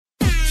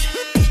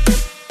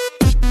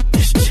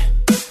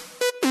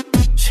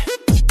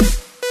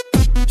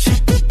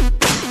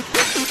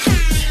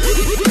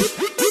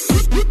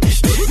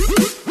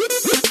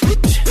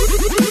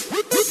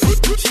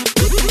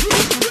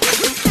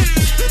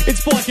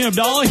Bleck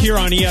Abdalla here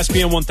on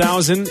ESPN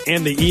 1000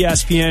 and the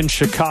ESPN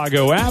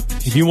Chicago app.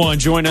 If you want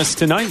to join us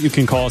tonight, you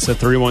can call us at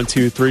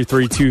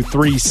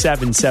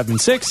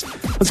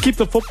 312-332-3776. Let's keep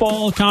the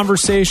football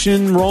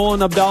conversation rolling,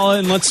 Abdalla,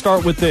 and let's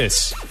start with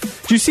this.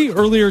 Did you see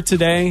earlier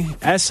today,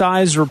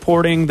 SI is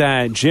reporting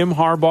that Jim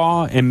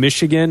Harbaugh and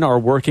Michigan are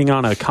working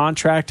on a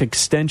contract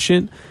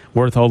extension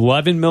worth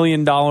 $11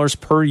 million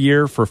per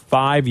year for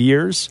 5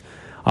 years.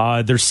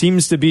 There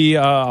seems to be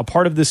a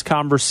part of this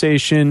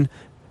conversation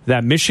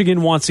that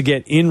Michigan wants to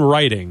get in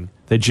writing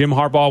that Jim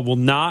Harbaugh will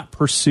not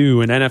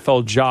pursue an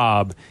NFL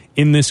job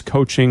in this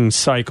coaching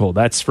cycle.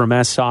 That's from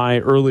SI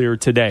earlier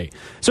today.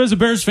 So as a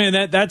Bears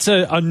fan, that's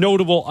a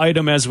notable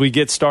item as we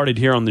get started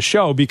here on the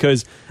show,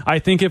 because I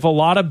think if a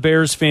lot of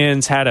Bears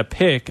fans had a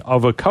pick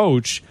of a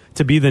coach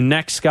to be the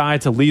next guy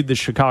to lead the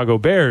Chicago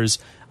Bears,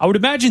 I would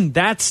imagine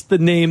that's the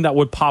name that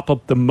would pop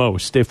up the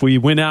most if we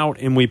went out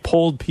and we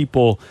polled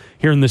people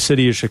here in the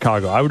city of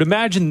Chicago. I would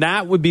imagine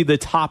that would be the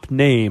top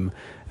name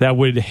that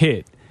would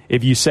hit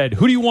if you said,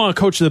 who do you want to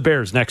coach the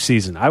Bears next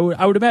season? I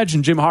would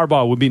imagine Jim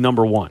Harbaugh would be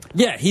number one.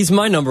 Yeah, he's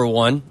my number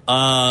one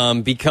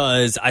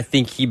because I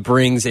think he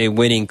brings a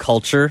winning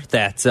culture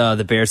that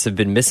the Bears have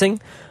been missing.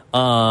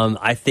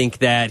 I think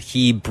that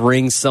he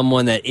brings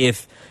someone that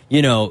if,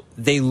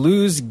 they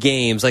lose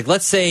games, like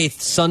let's say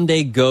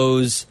Sunday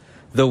goes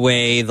the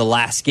way the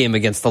last game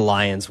against the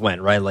Lions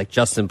went, right? Like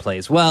Justin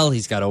plays well,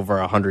 he's got over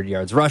 100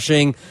 yards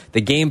rushing,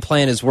 the game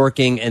plan is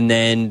working, and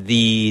then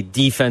the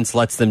defense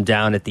lets them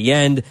down at the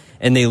end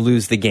and they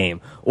lose the game.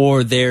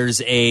 Or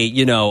there's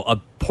a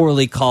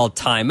poorly called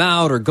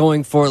timeout or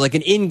going for like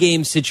an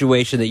in-game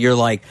situation that you're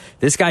like,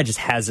 this guy just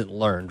hasn't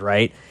learned,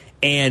 right?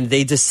 And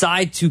they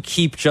decide to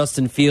keep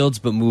Justin Fields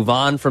but move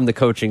on from the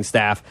coaching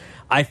staff.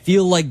 I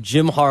feel like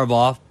Jim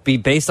Harbaugh,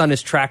 based on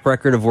his track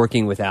record of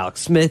working with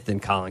Alex Smith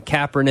and Colin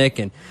Kaepernick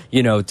and,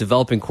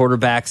 developing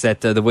quarterbacks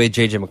at the way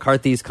J.J.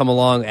 McCarthy's come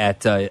along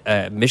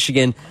at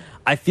Michigan,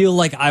 I feel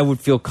like I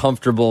would feel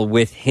comfortable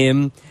with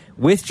him,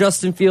 with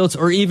Justin Fields,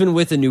 or even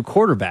with a new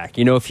quarterback.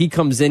 If he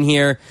comes in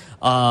here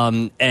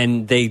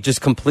and they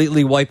just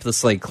completely wipe the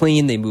slate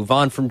clean, they move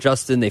on from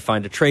Justin, they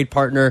find a trade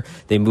partner,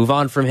 they move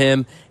on from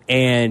him,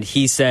 and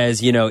he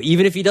says,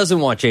 even if he doesn't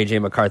want J.J.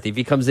 McCarthy, if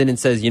he comes in and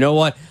says, you know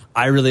what,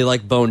 I really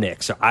like Bo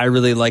Nix, or I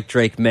really like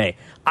Drake May,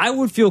 I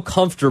would feel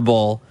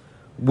comfortable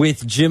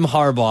with Jim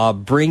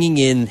Harbaugh bringing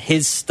in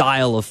his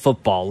style of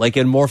football, like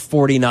a more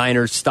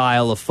 49ers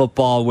style of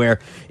football where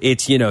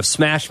it's,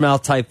 smash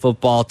mouth type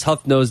football,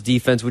 tough nosed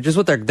defense, which is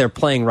what they're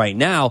playing right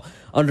now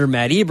under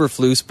Matt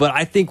Eberflus. But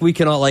I think we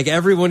can all,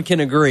 everyone can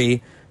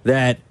agree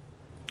that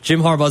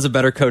Jim Harbaugh's a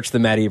better coach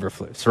than Matt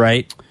Eberflus,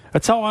 right?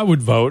 That's how I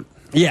would vote.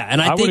 Yeah,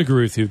 and I would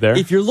agree with you there.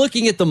 If you're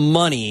looking at the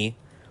money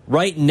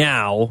right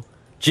now,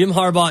 Jim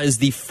Harbaugh is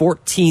the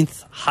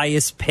 14th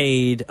highest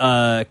paid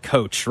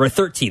coach, or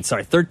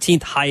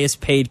 13th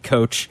highest paid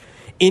coach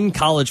in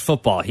college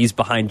football. He's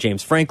behind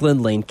James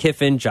Franklin, Lane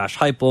Kiffin, Josh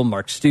Heupel,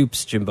 Mark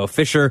Stoops, Jimbo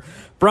Fisher,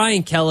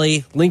 Brian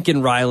Kelly,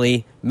 Lincoln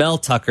Riley, Mel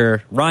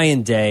Tucker,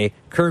 Ryan Day,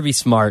 Kirby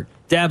Smart,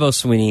 Dabo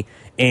Swinney,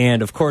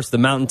 and, of course, the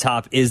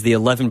mountaintop is the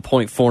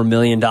 $11.4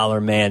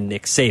 million man,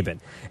 Nick Saban.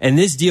 And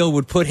this deal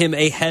would put him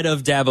ahead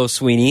of Dabo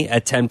Swinney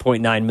at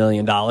 $10.9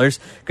 million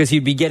because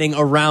he'd be getting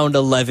around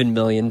 $11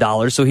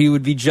 million, so he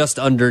would be just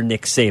under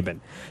Nick Saban.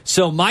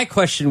 So my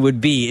question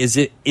would be, is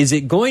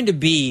it going to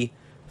be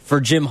for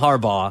Jim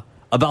Harbaugh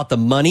about the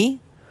money,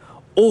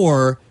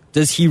 or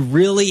does he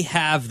really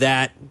have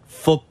that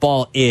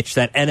football itch,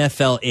 that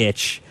NFL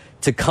itch,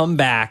 to come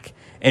back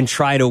and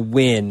try to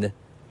win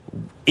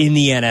in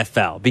the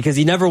NFL? Because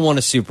he never won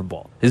a Super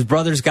Bowl. His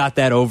brother's got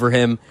that over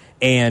him,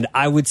 and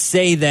I would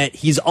say that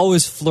he's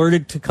always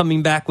flirted to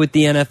coming back with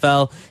the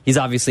NFL. He's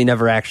obviously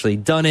never actually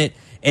done it,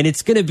 and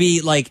it's going to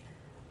be like,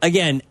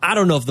 again, I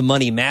don't know if the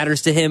money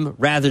matters to him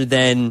rather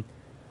than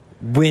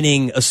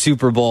winning a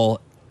Super Bowl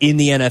in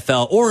the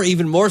NFL, or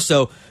even more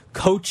so,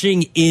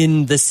 coaching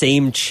in the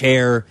same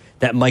chair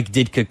that Mike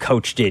Ditka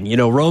coached in,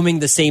 roaming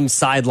the same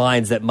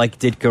sidelines that Mike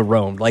Ditka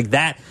roamed. Like,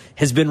 that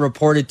has been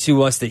reported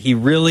to us, that he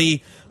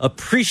really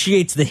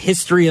appreciates the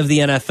history of the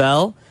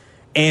NFL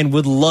and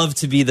would love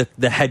to be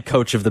the head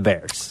coach of the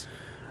Bears.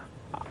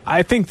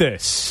 I think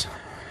this.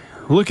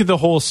 Look at the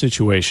whole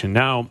situation.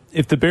 Now,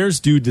 if the Bears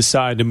do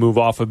decide to move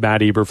off of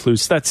Matt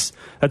Eberflus,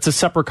 that's a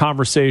separate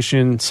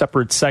conversation,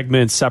 separate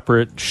segment,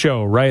 separate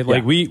show, right? Yeah.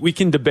 Like, we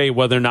can debate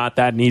whether or not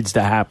that needs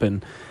to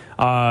happen.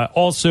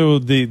 Also,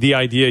 the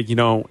idea,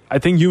 I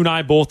think you and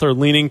I both are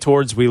leaning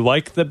towards we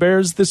like the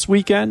Bears this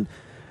weekend.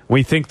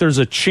 We think there's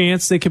a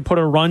chance they could put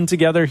a run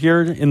together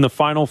here in the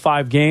final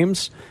 5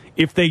 games.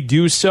 If they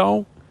do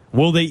so,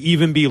 will they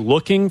even be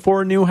looking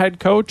for a new head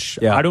coach?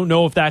 Yeah. I don't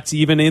know if that's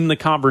even in the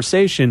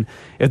conversation.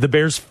 If the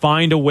Bears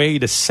find a way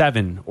to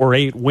 7 or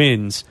 8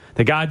 wins,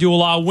 they got to do a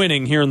lot of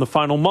winning here in the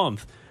final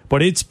month.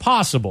 But it's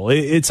possible.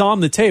 It's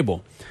on the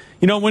table.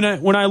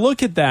 When I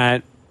look at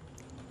that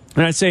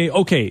and I say,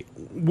 okay,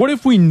 what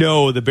if we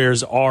know the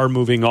Bears are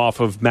moving off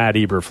of Matt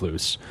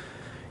Eberflus?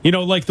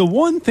 The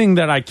one thing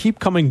that I keep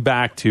coming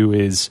back to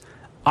is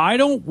I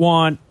don't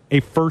want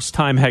a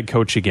first-time head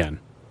coach again.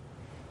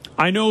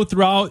 I know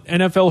throughout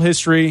NFL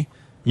history,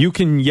 you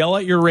can yell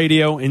at your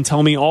radio and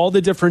tell me all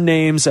the different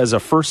names as a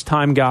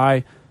first-time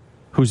guy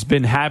who's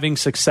been having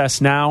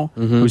success now,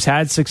 who's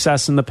had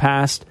success in the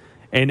past,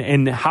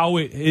 and how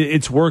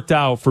it's worked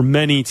out for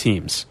many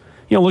teams.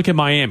 You know, look at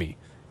Miami.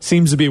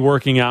 Seems to be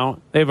working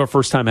out. They have a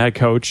first-time head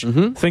coach.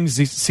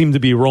 Things seem to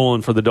be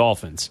rolling for the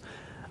Dolphins.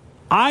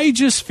 I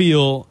just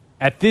feel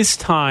at this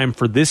time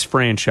for this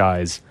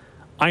franchise,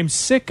 I'm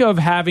sick of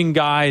having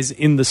guys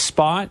in the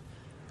spot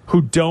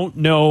who don't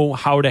know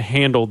how to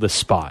handle the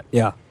spot.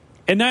 Yeah.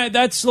 And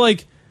that's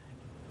like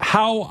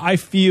how I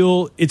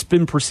feel it's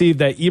been perceived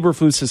that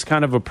Eberflus has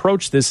kind of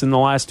approached this in the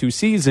last 2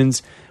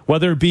 seasons,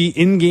 whether it be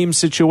in-game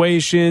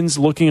situations,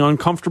 looking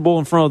uncomfortable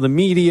in front of the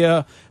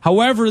media,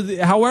 however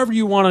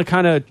you want to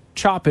kind of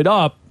chop it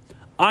up.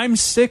 I'm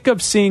sick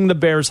of seeing the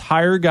Bears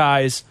hire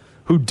guys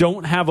who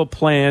don't have a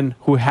plan,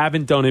 who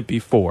haven't done it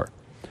before.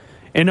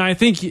 And I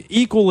think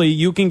equally,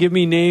 you can give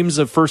me names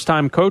of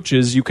first-time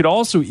coaches. You could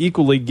also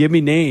equally give me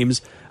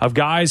names of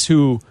guys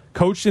who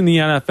coached in the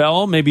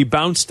NFL, maybe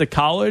bounced to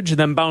college, and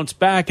then bounced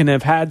back and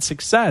have had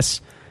success.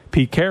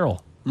 Pete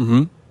Carroll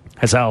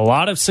has had a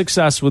lot of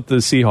success with the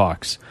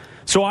Seahawks.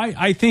 So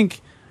I think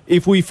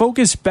if we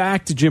focus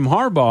back to Jim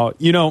Harbaugh,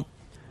 you know,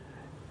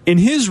 in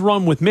his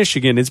run with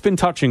Michigan, it's been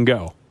touch and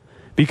go.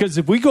 Because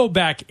if we go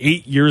back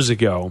 8 years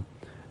ago,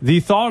 the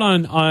thought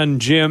on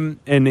Jim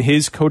and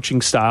his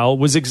coaching style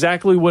was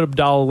exactly what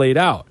Abdalla laid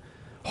out.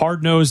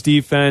 Hard-nosed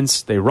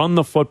defense, they run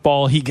the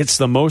football, he gets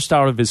the most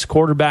out of his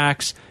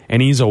quarterbacks,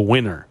 and he's a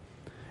winner.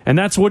 And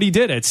that's what he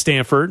did at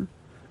Stanford,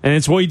 and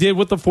it's what he did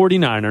with the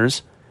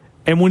 49ers.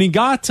 And when he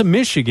got to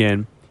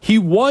Michigan, he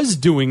was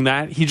doing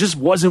that, he just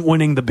wasn't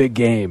winning the big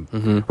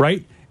game,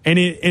 right? And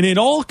it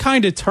all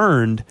kind of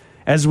turned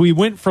as we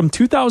went from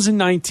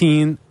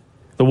 2019,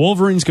 the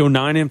Wolverines go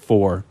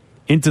 9-4,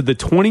 into the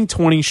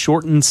 2020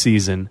 shortened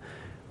season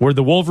where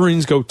the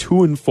Wolverines go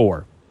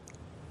 2-4.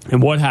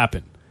 And what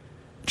happened?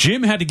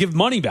 Jim had to give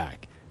money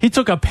back. He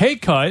took a pay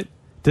cut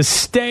to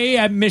stay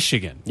at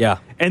Michigan. Yeah.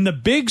 And the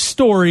big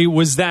story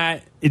was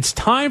that it's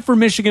time for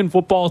Michigan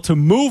football to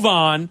move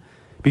on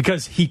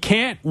because he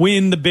can't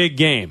win the big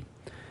game.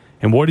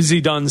 And what has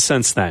he done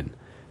since then?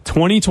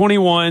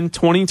 2021,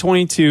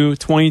 2022,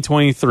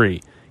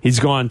 2023. He's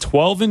gone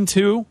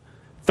 12-2.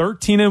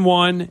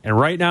 13-1, and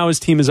right now his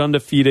team is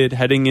undefeated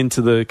heading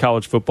into the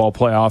college football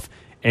playoff.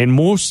 And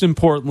most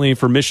importantly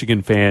for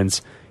Michigan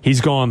fans,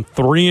 he's gone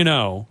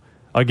 3-0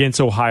 against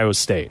Ohio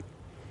State.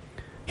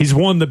 He's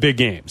won the big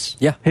games.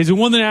 Yeah. He's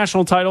won the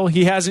national title.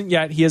 He hasn't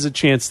yet. He has a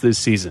chance this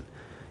season.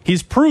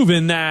 He's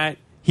proven that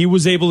he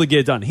was able to get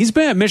it done. He's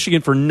been at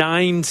Michigan for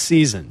 9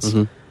 seasons.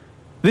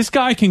 This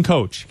guy can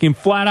coach. He can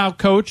flat out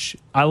coach.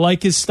 I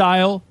like his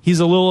style. He's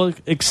a little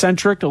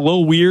eccentric, a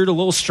little weird, a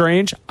little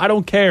strange. I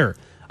don't care.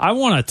 I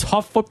want a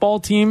tough football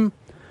team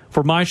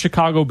for my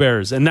Chicago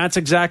Bears, and that's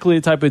exactly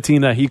the type of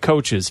team that he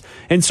coaches.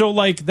 And so,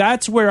 like,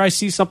 that's where I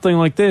see something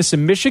like this,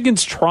 and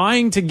Michigan's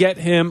trying to get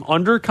him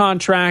under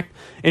contract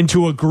and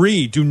to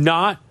agree, do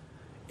not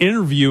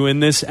interview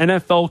in this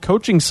NFL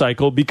coaching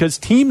cycle because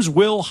teams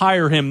will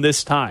hire him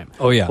this time.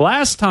 Oh, yeah.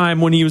 Last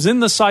time when he was in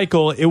the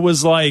cycle, it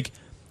was like,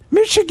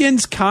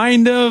 Michigan's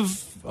kind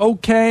of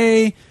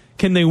okay.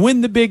 Can they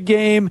win the big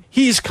game?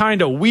 He's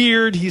kind of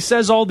weird. He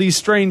says all these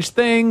strange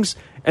things.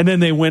 And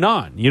then they went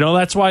on. You know,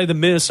 that's why the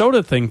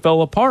Minnesota thing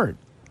fell apart.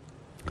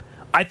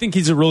 I think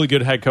he's a really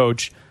good head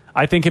coach.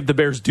 I think if the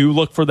Bears do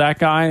look for that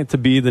guy to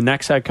be the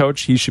next head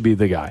coach, he should be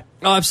the guy.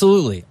 Oh,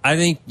 absolutely. I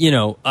think, you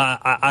know,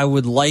 I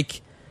would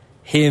like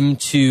him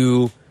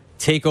to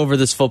take over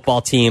this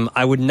football team.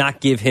 I would not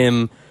give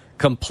him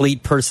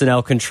complete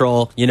personnel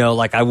control. You know,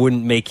 like I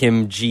wouldn't make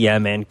him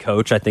GM and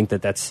coach. I think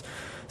that's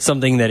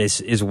something that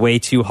is way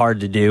too hard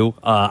to do.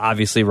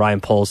 Obviously,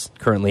 Ryan Poles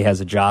currently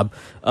has a job.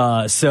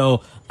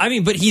 I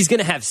mean, but he's going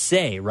to have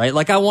say, right?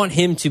 Like, I want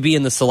him to be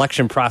in the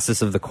selection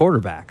process of the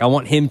quarterback. I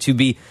want him to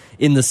be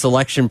in the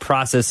selection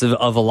process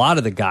of a lot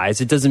of the guys.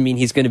 It doesn't mean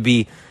he's going to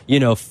be, you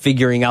know,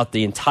 figuring out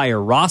the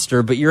entire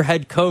roster, but your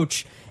head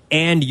coach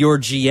and your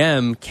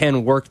GM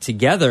can work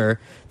together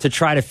to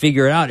try to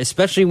figure it out,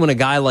 especially when a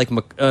guy like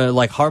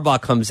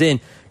Harbaugh comes in.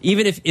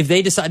 Even if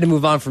they decide to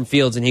move on from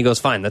Fields and he goes,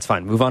 fine, that's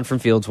fine, move on from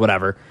Fields,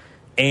 whatever,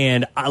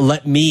 and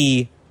let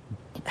me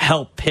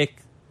help pick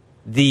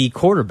the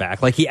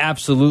quarterback, like he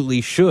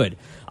absolutely should.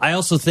 I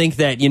also think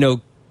that, you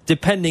know,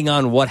 depending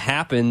on what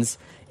happens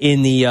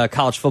in the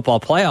college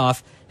football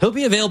playoff, he'll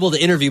be available to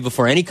interview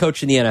before any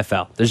coach in the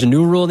NFL. There's a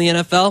new rule in the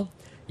NFL.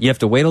 You have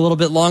to wait a little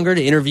bit longer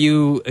to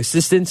interview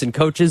assistants and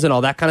coaches and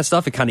all that kind of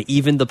stuff. It kind of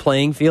evened the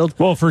playing field.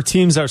 Well, for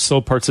teams that are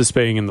still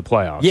participating in the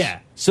playoffs. Yeah.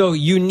 So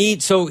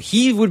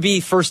he would be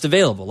first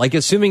available. Like,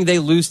 assuming they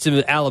lose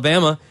to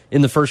Alabama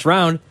in the first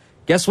round,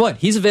 guess what?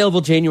 He's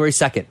available January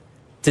 2nd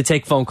to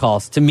take phone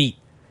calls, to meet,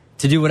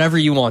 to do whatever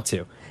you want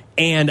to.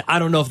 And I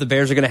don't know if the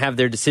Bears are going to have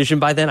their decision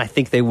by then. I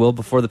think they will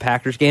before the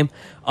Packers game.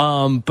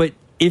 But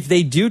if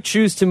they do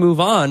choose to move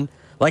on,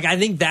 like, I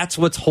think that's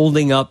what's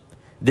holding up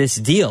this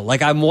deal.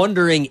 Like, I'm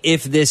wondering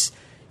if this,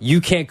 you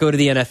can't go to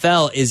the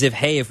NFL is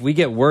if we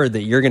get word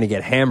that you're going to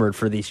get hammered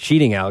for these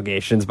cheating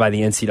allegations by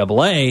the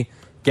NCAA,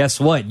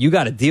 guess what? You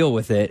got to deal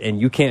with it, and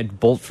you can't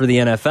bolt for the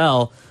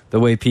NFL the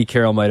way Pete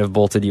Carroll might have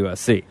bolted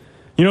USC.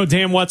 You know,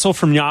 Dan Wetzel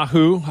from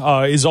Yahoo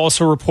is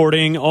also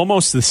reporting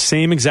almost the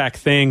same exact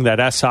thing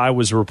that SI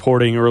was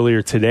reporting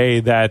earlier today,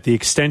 that the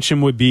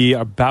extension would be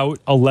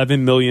about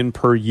 $11 million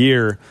per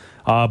year.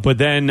 But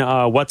then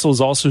Wetzel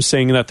is also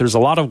saying that there's a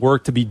lot of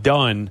work to be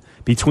done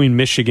between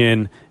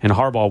Michigan and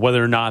Harbaugh,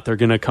 whether or not they're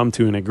going to come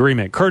to an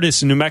agreement.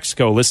 Curtis in New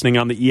Mexico, listening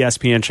on the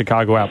ESPN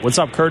Chicago app. What's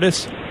up,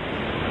 Curtis?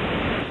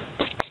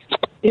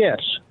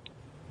 Yes.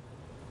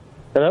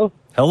 Hello?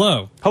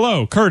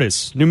 Hello,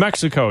 Curtis, New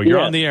Mexico. You're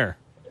on the air.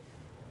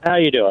 How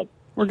you doing?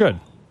 We're good.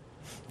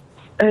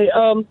 Hey,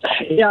 I'm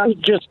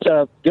just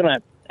going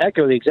to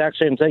echo the exact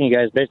same thing you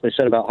guys basically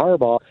said about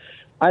Harbaugh.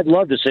 I'd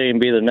love to see him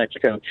be the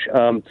next coach.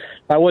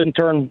 I wouldn't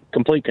turn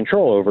complete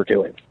control over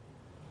to him.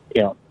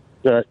 You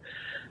know,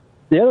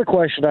 the other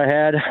question I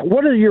had,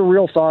 what are your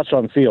real thoughts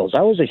on Fields?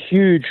 I was a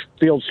huge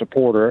Fields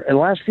supporter, and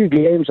the last few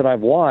games that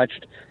I've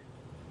watched,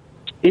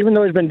 even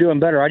though he's been doing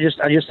better, I just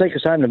think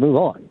it's time to move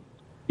on. Do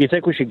you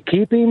think we should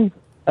keep him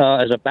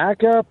as a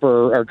backup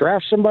or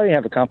draft somebody,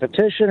 have a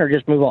competition, or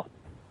just move on?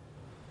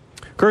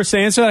 Curtis, to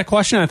answer that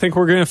question, I think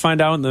we're going to find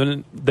out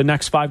in the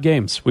next 5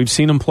 games. We've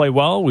seen him play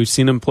well. We've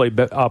seen him play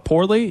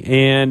poorly.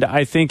 And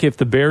I think if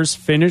the Bears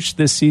finish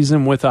this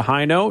season with a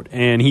high note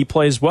and he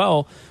plays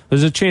well,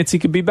 there's a chance he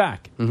could be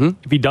back. Mm-hmm.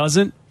 If he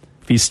doesn't,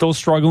 if he's still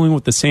struggling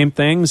with the same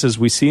things as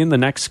we see in the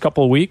next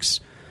couple of weeks,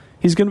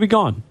 he's going to be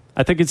gone.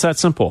 I think it's that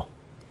simple.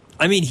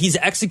 I mean, he's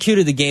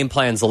executed the game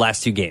plans the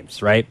last 2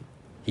 games, right?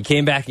 He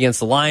came back against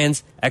the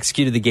Lions,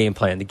 executed the game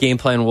plan. The game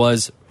plan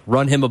was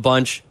run him a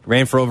bunch,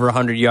 ran for over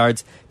 100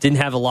 yards, didn't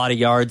have a lot of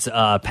yards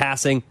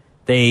passing.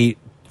 They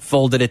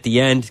folded at the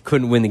end,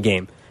 couldn't win the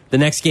game. The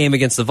next game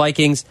against the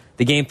Vikings,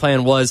 the game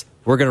plan was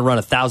we're going to run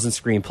 1,000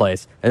 screen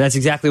plays. And that's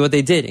exactly what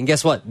they did. And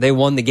guess what? They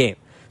won the game.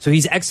 So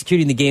he's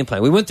executing the game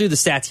plan. We went through the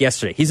stats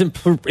yesterday. He's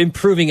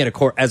improving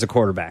as a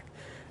quarterback.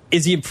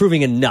 Is he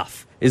improving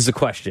enough is the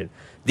question.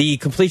 The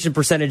completion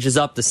percentage is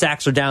up. The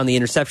sacks are down. The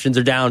interceptions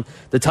are down.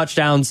 The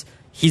touchdowns,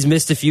 he's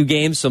missed a few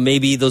games, so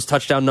maybe those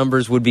touchdown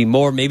numbers would be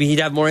more. Maybe he'd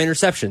have more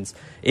interceptions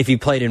if he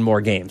played in more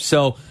games.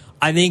 So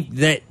I think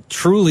that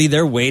truly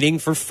they're waiting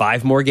for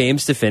 5 more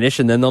games to finish,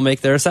 and then they'll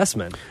make their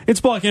assessment.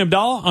 It's Bleck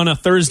Abdalla on a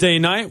Thursday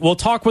night. We'll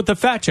talk with the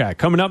Fat Jack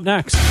coming up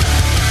next.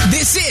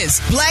 This is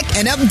Bleck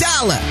and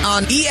Abdalla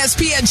on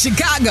ESPN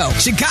Chicago,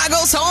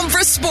 Chicago's home for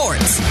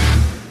sports.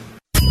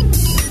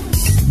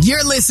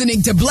 You're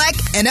listening to Bleck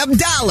and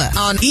Abdalla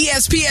on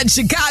ESPN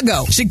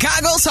Chicago,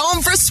 Chicago's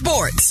home for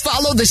sports.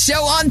 Follow the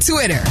show on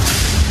Twitter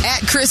at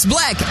Chris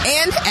Bleck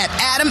and at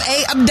Adam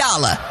A.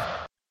 Abdalla.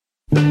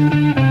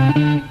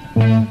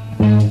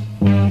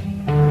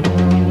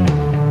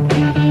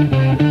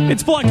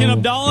 It's Bleck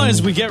and Abdalla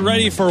as we get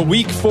ready for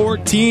Week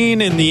 14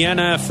 in the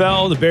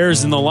NFL. The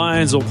Bears and the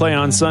Lions will play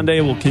on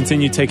Sunday. We'll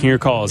continue taking your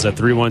calls at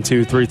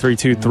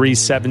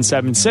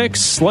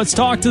 312-332-3776. Let's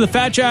talk to the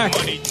Fat Jack.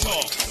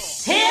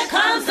 Here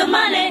comes the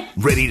money.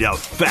 Ready to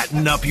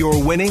fatten up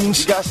your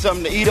winnings? Got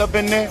something to eat up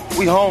in there?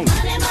 We hungry.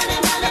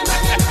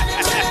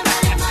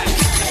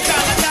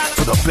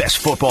 For the best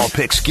football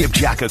picks, give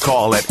Jack a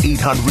call at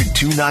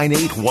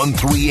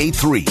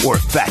 800-298-1383 or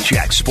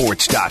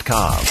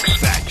FatJackSports.com.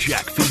 Fat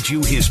Jack feeds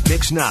you his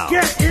picks now.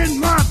 Get in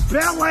my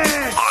belly.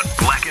 On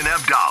Bleck and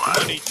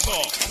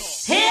Abdalla.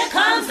 Here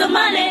comes the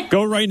money.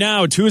 Go right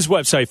now to his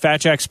website,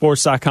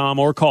 FatJackSports.com,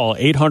 or call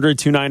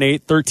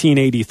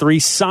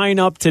 800-298-1383. Sign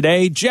up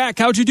today. Jack,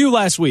 how'd you do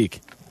last week?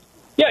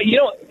 Yeah,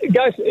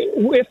 guys,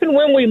 if and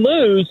when we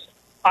lose,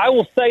 I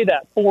will say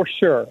that for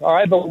sure. All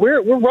right, but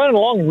we're running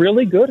along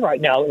really good right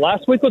now.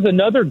 Last week was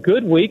another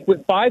good week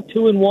with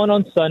 5-2-1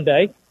 on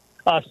Sunday.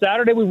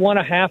 Saturday we won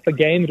a half a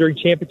game during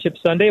Championship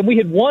Sunday, and we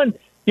had won.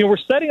 We're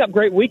setting up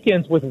great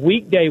weekends with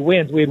weekday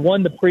wins. We had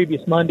won the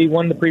previous Monday,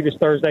 won the previous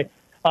Thursday.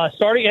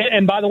 Starting,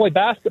 and by the way,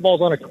 basketball's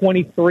on a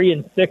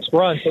 23-6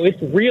 run, so it's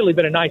really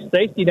been a nice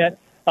safety net.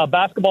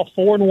 Basketball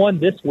 4-1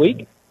 this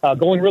week,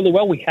 going really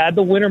well. We had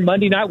the winner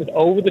Monday night with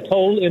over the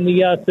total in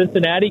the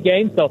Cincinnati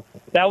game, so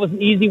that was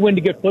an easy win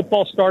to get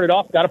football started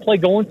off. Got to play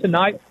going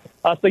tonight.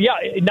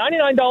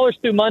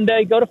 $99 through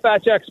Monday. Go to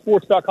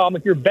FatJackSports.com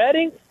if you're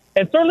betting,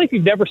 and certainly if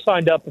you've never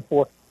signed up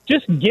before,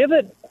 just give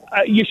it.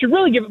 You should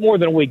really give it more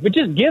than a week, but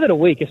just give it a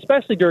week,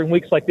 especially during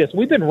weeks like this.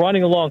 We've been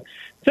running along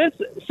since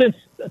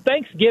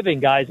Thanksgiving,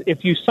 guys.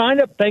 If you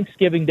sign up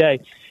Thanksgiving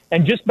Day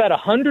and just bet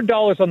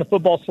 $100 on the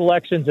football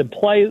selections and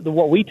play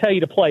what we tell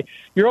you to play,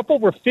 you're up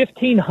over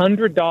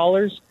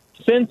 $1,500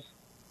 since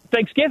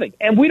Thanksgiving.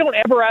 And we don't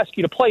ever ask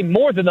you to play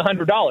more than the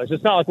 $100.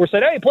 It's not like we're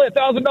saying, hey, play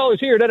 $1,000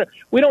 here.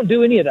 We don't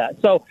do any of that.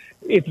 So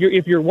if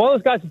you're one of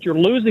those guys that you're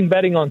losing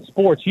betting on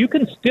sports, you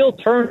can still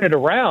turn it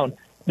around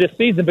this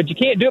season, but you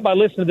can't do it by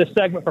listening to this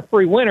segment for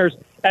free winners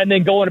and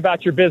then going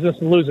about your business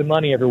and losing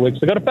money every week.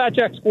 So go to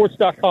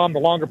FatJackSports.com. The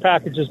longer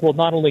packages will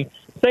not only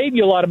save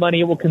you a lot of money,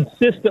 it will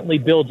consistently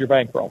build your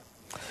bankroll.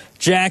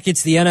 Jack,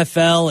 it's the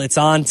NFL. It's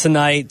on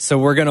tonight, so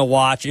we're going to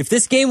watch. If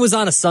this game was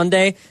on a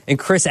Sunday and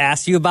Chris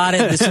asked you about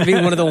it, this would be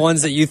one of the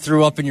ones that you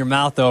threw up in your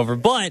mouth over.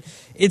 But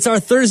it's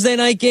our Thursday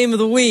night game of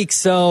the week,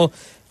 so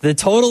the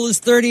total is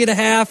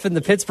 30.5, and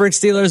the Pittsburgh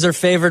Steelers are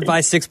favored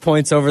by 6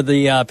 points over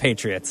the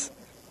Patriots.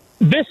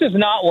 This is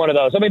not one of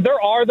those. I mean, there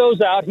are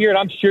those out here, and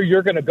I'm sure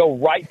you're going to go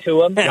right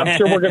to them. I'm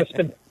sure we're going to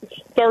spend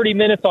 30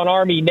 minutes on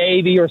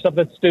Army-Navy or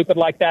something stupid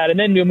like that, and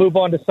then you move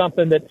on to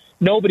something that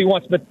nobody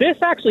wants. But this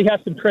actually has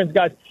some trends,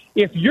 guys.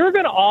 If you're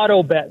going to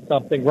auto-bet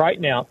something right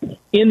now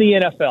in the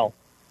NFL,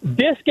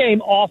 this game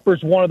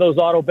offers one of those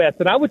auto-bets.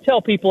 And I would tell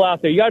people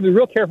out there, you got to be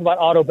real careful about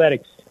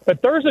auto-betting.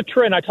 But there's a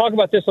trend. I talk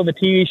about this on the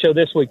TV show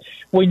this week.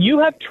 When you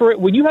have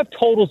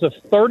totals of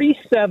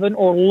 37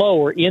 or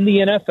lower in the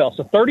NFL,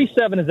 so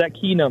 37 is that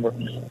key number.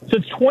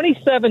 Since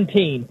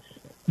 2017,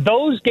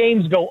 those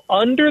games go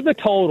under the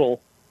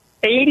total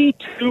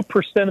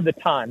 82% of the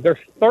time. They're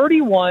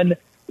 31,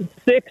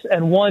 6,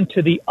 and 1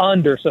 to the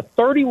under. So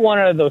 31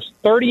 out of those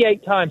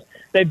 38 times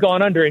they've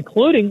gone under,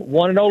 including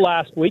 1-0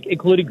 last week,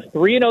 including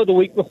 3-0 the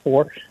week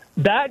before.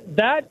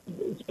 That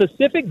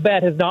specific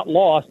bet has not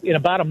lost in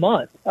about a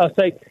month, I'll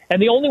say.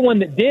 And the only one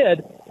that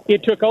did,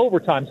 it took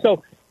overtime.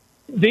 So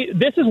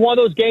this is one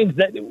of those games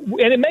that,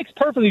 and it makes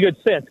perfectly good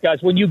sense,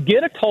 guys. When you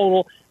get a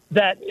total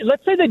that,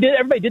 let's say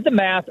everybody did the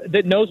math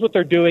that knows what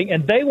they're doing,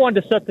 and they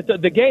wanted to set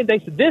the game. They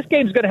said this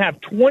game's going to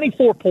have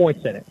 24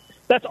 points in it.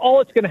 That's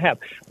all it's going to have.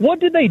 What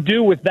did they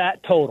do with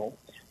that total?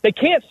 They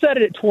can't set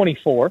it at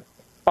 24,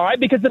 all right,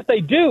 because if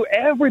they do,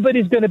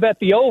 everybody's going to bet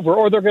the over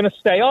or they're going to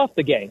stay off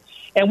the game.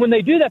 And when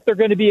they do that, they're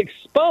going to be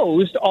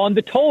exposed on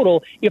the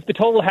total. If the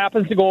total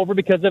happens to go over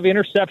because of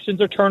interceptions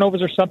or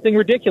turnovers or something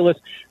ridiculous,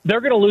 they're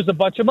going to lose a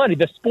bunch of money.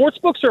 The sports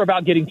books are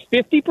about getting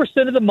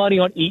 50% of the money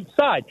on each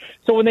side.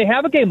 So when they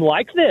have a game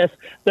like this,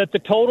 that the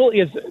total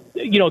is,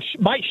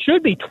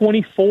 should be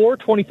 24,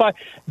 25,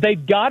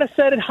 they've got to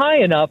set it high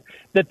enough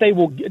that they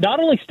will not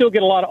only still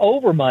get a lot of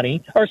over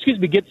money,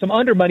 get some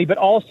under money, but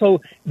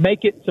also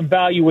make it some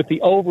value with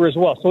the over as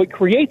well. So it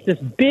creates this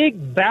big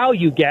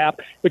value gap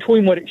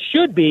between what it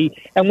should be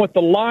and what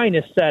the line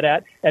is set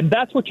at, and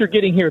that's what you're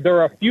getting here.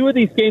 There are a few of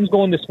these games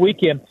going this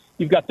weekend.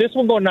 You've got this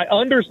one going tonight.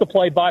 Unders to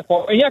play by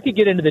far, and you have to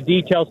get into the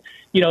details.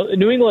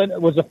 New England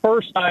was the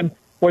first time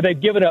where they've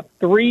given up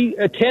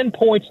 10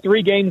 points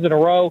 3 games in a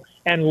row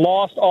and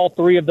lost all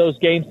 3 of those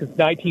games since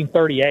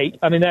 1938.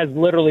 I mean, that has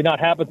literally not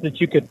happened since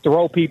you could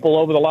throw people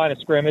over the line of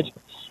scrimmage.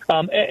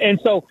 And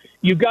so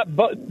you've got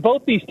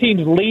both these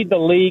teams lead the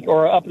league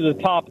or up to the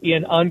top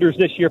in unders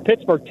this year.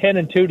 Pittsburgh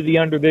 10-2 to the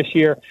under this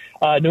year.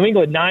 New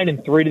England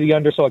 9-3 to the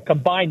under, so a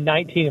combined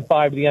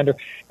 19-5 to the under.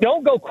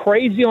 Don't go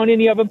crazy on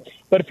any of them,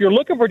 but if you're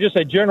looking for just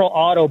a general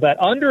auto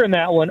bet, under in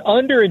that one,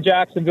 under in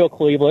Jacksonville,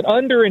 Cleveland,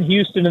 under in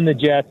Houston and the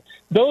Jets,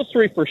 those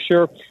 3 for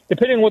sure.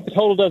 Depending on what the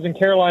total does in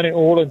Carolina and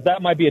Orleans,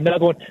 that might be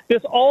another one.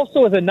 This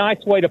also is a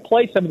nice way to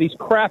play some of these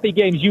crappy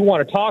games you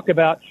want to talk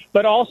about,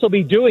 but also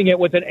be doing it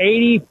with an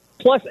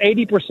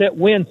 80%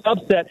 win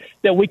subset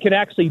that we can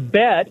actually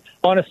bet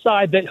on a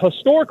side that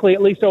historically,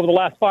 at least over the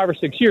last 5 or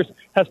 6 years,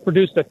 has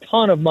produced a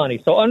ton of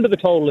money. So under the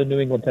total in New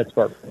England,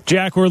 Pittsburgh.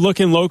 Jack, we're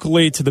looking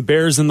locally to the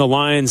Bears and the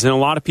Lions, and a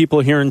lot of people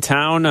here in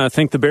town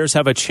think the Bears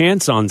have a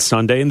chance on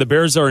Sunday, and the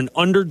Bears are an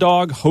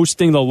underdog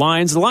hosting the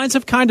Lions. The Lions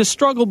have kind of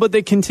struggled, but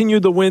they continue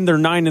to win. They're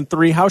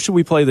 9-3. How should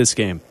we play this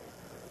game?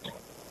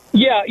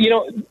 Yeah,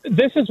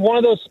 this is one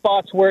of those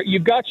spots where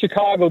you've got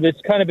Chicago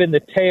that's kind of in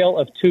the tail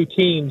of 2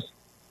 teams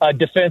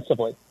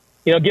defensively,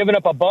 giving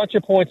up a bunch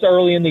of points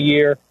early in the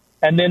year,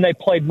 and then they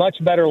played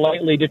much better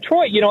lately.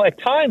 Detroit, at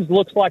times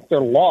looks like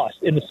they're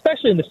lost,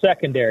 especially in the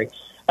secondary.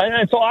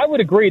 And so I would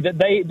agree that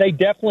they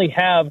definitely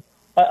have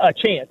a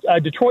chance.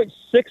 Detroit's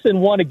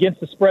 6-1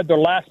 against the spread, their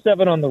last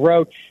 7 on the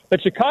road.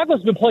 But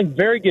Chicago's been playing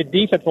very good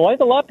defense. I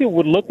think a lot of people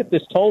would look at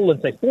this total and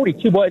say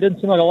 42, boy, it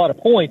doesn't seem like a lot of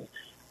points.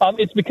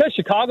 It's because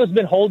Chicago's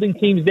been holding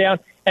teams down,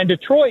 and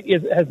Detroit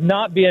has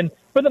not been,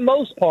 for the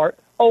most part,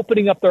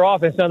 opening up their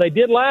offense. Now, they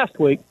did last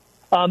week,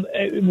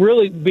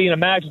 really being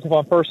imaginative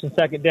on first and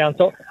second down.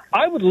 So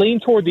I would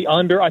lean toward the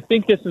under. I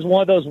think this is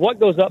one of those, what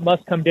goes up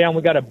must come down.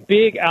 We got a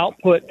big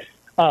output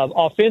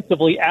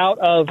offensively out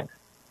of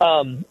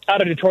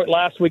Detroit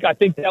last week. I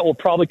think that will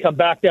probably come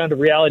back down to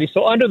reality.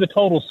 So under the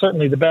total is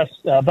certainly the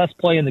best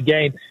play in the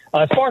game.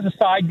 As far as the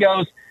side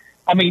goes,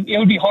 I mean, it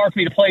would be hard for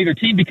me to play either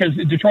team because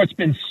Detroit's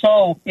been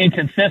so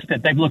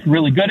inconsistent. They've looked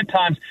really good at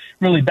times,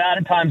 really bad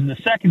at times in the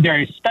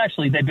secondary,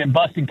 especially. They've been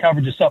busting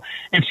coverages. So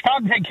if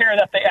Chicago can take care of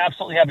that, they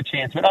absolutely have a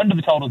chance. But under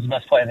the total is the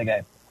best play in the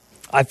game.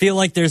 I feel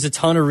like there's a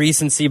ton of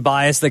recency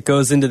bias that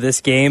goes into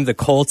this game, the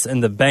Colts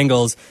and the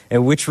Bengals.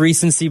 And which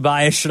recency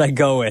bias should I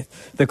go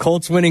with? The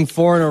Colts winning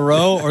 4 in a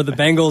row or the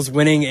Bengals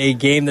winning a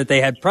game that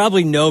they had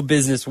probably no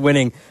business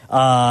winning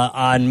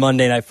on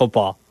Monday Night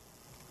Football?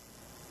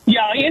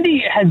 Yeah,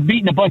 Indy has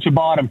beaten a bunch of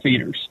bottom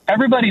feeders.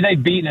 Everybody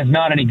they've beaten is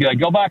not any good.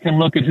 Go back and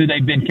look at who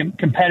they've been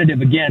competitive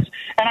against.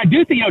 And I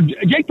do think,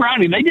 Jake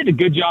Browning, they did a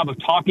good job of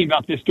talking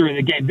about this during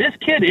the game. This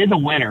kid is a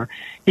winner.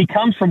 He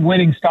comes from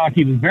winning stock.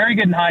 He was very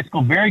good in high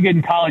school, very good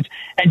in college,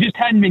 and just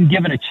hadn't been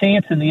given a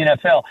chance in the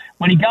NFL.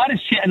 When he got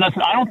his chance, and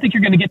listen, I don't think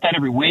you're going to get that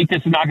every week.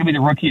 This is not going to be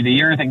the rookie of the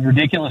year, anything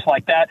ridiculous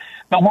like that.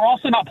 But we're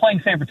also not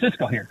playing San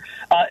Francisco here.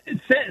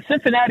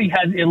 Cincinnati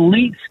has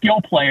elite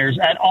skill players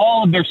at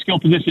all of their skill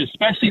positions,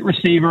 especially at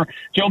receiver.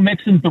 Joe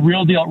Mixon's the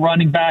real deal at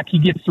running back. He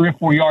gets 3 or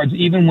 4 yards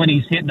even when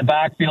he's hitting the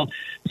backfield.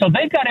 So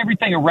they've got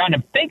everything around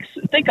him.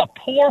 Think a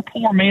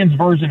poor man's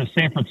version of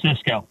San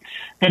Francisco.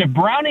 That if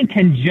Browning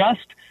can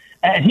just,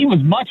 and he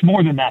was much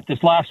more than that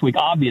this last week,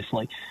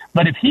 obviously,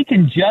 but if he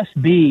can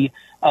just be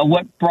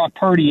what Brock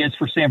Purdy is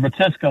for San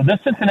Francisco, this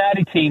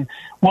Cincinnati team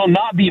will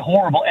not be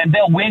horrible, and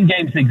they'll win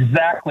games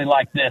exactly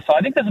like this. So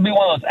I think this will be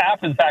one of those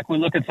after the fact we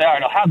look and say, all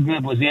right, how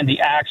good was Indy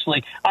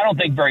actually? I don't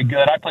think very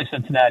good. I play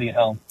Cincinnati at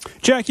home.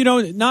 Jack,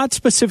 not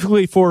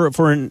specifically for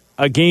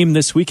a game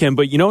this weekend,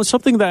 but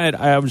something that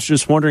I was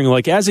just wondering,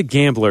 like as a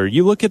gambler,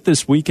 you look at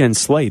this weekend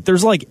slate,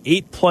 there's like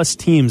 8+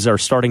 teams are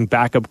starting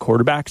backup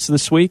quarterbacks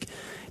this week.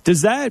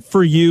 Does that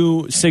for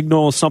you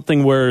signal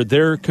something where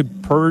there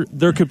could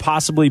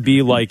possibly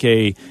be like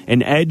an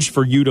edge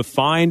for you to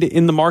find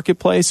in the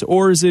marketplace,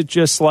 or is it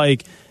just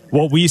like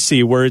what we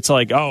see where it's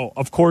like, oh,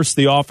 of course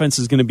the offense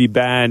is going to be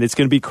bad, it's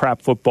going to be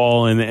crap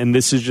football, and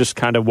this is just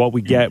kind of what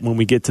we get when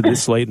we get to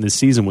this late in the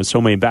season with so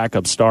many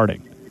backups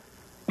starting?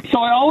 So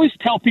I always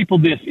tell people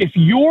this: if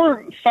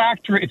you're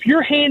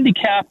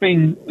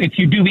handicapping, if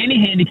you do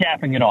any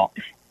handicapping at all,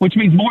 which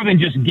means more than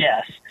just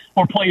guess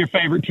or play your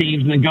favorite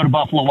teams and then go to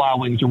Buffalo Wild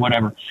Wings or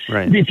whatever.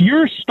 Right. If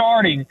you're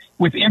starting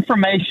with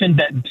information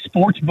that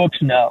sports books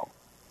know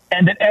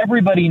and that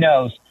everybody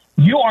knows,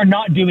 you are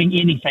not doing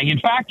anything. In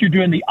fact, you're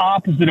doing the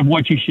opposite of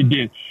what you should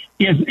do.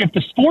 If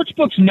the sports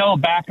books know a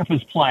backup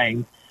is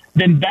playing,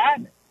 then that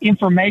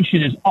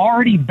information is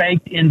already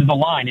baked into the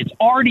line. It's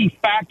already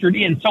factored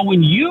in. So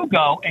when you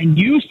go and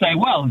you say,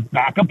 well,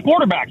 backup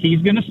quarterback,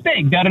 he's going to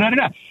stink,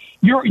 da-da-da-da-da,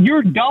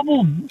 you're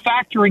double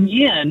factoring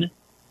in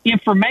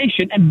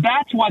information, and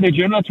that's one of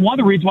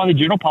the reasons why the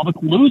general public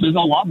loses a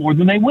lot more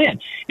than they win.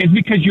 Is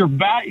because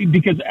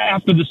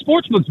after the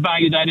sportsbooks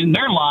value that in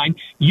their line,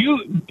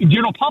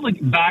 general public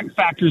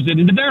factors it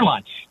into their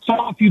line.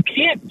 So if you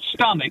can't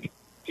stomach,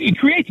 it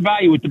creates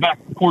value with the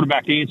backup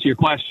quarterback. To answer your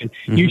question,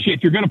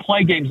 if you're going to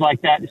play games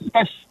like that,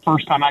 especially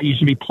first time out, you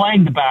should be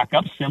playing the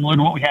backup, similar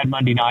to what we had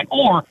Monday night,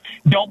 or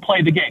don't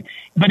play the game.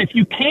 But if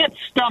you can't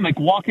stomach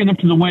walking up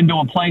to the window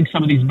and playing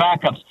some of these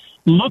backups,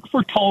 look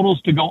for totals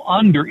to go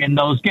under in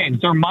those games.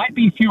 There might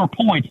be fewer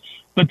points,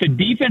 but the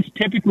defense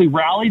typically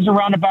rallies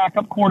around a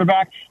backup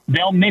quarterback.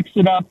 They'll mix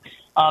it up.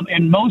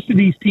 And most of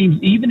these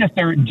teams, even if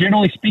they're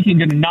generally speaking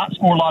going to not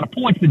score a lot of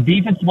points, the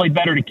defense will play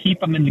better to keep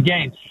them in the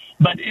game.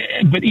 But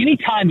any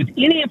time with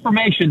any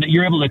information that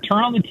you're able to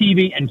turn on the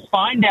TV and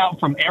find out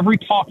from every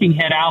talking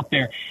head out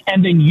there,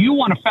 and then you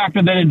want to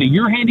factor that into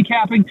your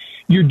handicapping,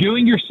 you're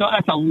doing yourself,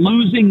 that's a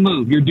losing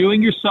move. You're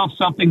doing yourself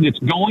something that's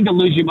going to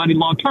lose you money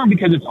long term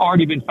because it's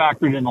already been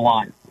factored in the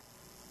line.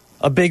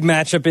 A big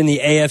matchup in the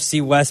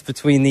AFC West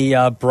between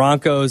the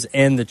Broncos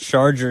and the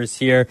Chargers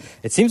here.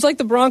 It seems like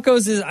the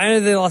Broncos I know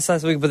they lost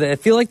last week, but I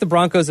feel like the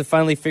Broncos have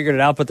finally figured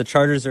it out, but the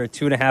Chargers are a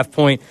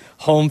 2.5-point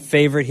home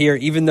favorite here.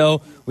 Even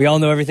though we all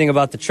know everything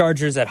about the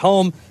Chargers at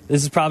home,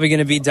 this is probably going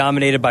to be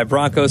dominated by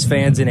Broncos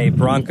fans in a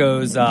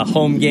Broncos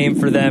home game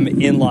for them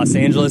in Los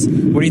Angeles.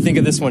 What do you think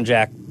of this one,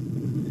 Jack?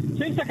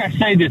 Seems like I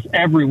say this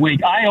every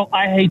week.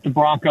 I hate the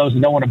Broncos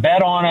and don't want to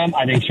bet on them.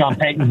 I think Sean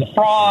Payton's a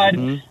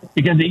fraud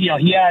because he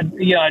had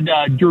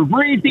Drew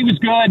Brees. He was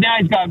good. Now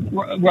he's got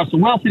Russell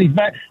Wilson. He's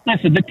back.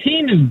 Listen, the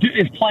team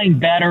is playing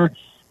better,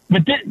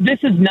 but this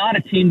is not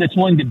a team that's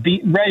willing to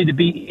be ready to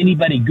beat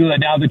anybody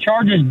good. Now the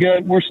Chargers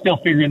good. We're still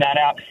figuring that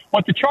out.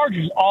 What the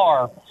Chargers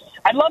are,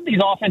 I love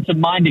these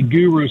offensive-minded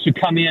gurus who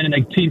come in and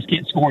the teams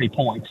can't score any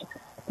points.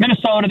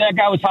 Minnesota, that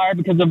guy was hired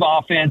because of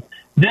offense.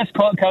 This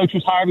coach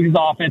was hired because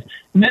of offense.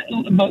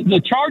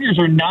 The Chargers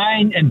are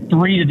 9-3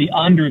 to the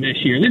under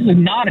this year. This is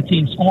not a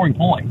team scoring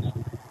points.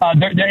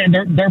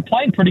 They're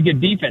playing pretty good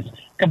defense.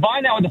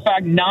 Combine that with the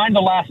fact 9 of the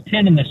last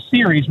 10 in the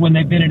series when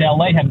they've been in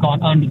L.A. have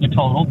gone under the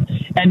total,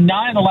 and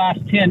 9 of the last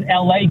 10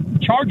 L.A.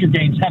 Charger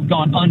games have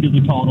gone under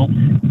the total.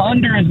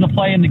 Under is the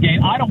play in the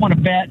game. I don't want to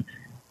bet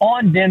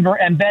on Denver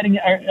and betting.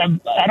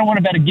 I don't want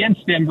to bet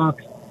against Denver.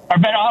 Or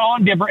bet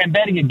on Denver, and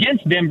betting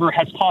against Denver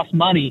has cost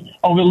money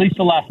over at least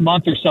the last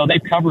month or so.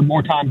 They've covered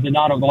more times than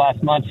not over the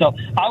last month. So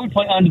I would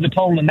play under the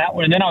total in that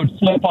one, and then I would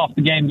flip off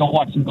the game and go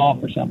watch some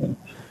golf or something.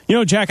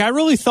 Jack, I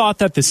really thought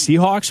that the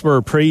Seahawks were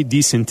a pretty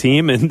decent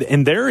team,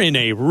 and they're in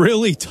a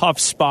really tough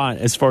spot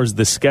as far as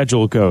the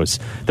schedule goes.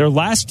 Their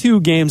last 2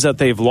 games that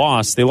they've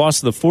lost, they lost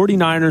to the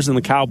 49ers and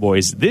the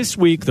Cowboys. This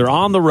week, they're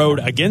on the road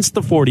against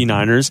the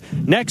 49ers.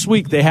 Next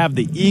week, they have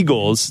the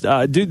Eagles.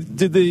 Do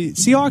the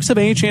Seahawks have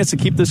any chance to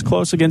keep this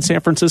close against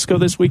San Francisco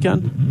this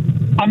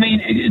weekend? I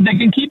mean, they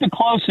can keep it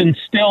close and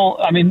still,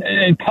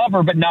 and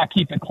cover, but not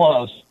keep it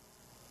close.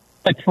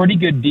 a pretty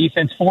good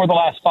defense. 4 of the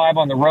last 5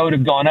 on the road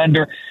have gone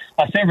under.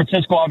 San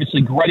Francisco,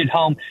 obviously, great at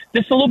home.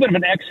 This is a little bit of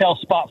an exhale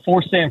spot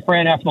for San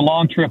Fran after the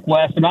long trip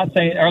west. I'm not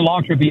saying, or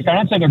long trip east. I'm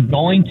not saying they're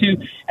going to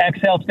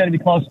exhale. It's going to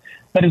be close.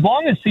 But as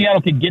long as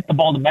Seattle can get the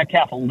ball to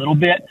Metcalf a little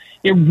bit,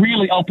 it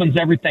really opens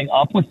everything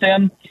up with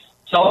them.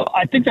 So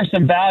I think there's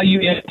some value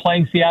in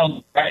playing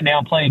Seattle right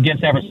now, playing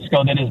against San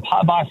Francisco. That is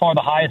by far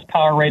the highest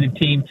power-rated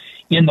team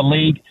in the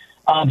league.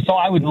 So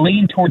I would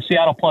lean towards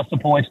Seattle plus the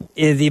points.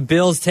 The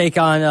Bills take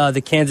on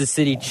the Kansas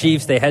City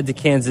Chiefs. They head to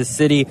Kansas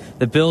City.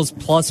 The Bills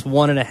plus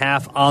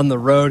 1.5 on the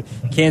road.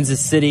 Kansas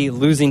City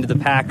losing to the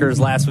Packers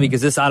last week.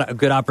 Is this a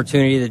good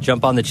opportunity to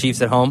jump on the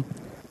Chiefs at home?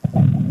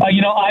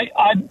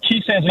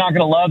 Chiefs fans are not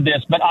going to love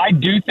this, but I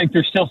do think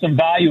there's still some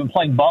value in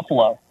playing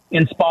Buffalo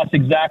in spots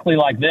exactly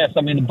like this.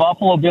 I mean, the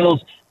Buffalo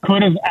Bills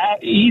could have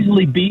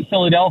easily beat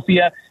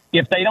Philadelphia.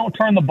 If they don't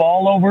turn the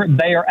ball over,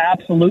 they are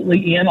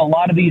absolutely in a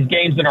lot of these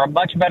games that are a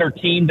much better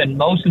team than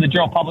most of the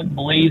general public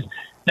believes.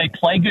 They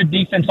play good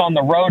defense on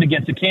the road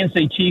against the Kansas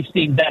City Chiefs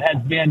team that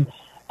has been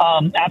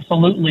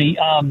absolutely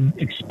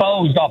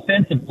exposed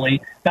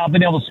offensively, not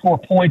been able to score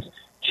points.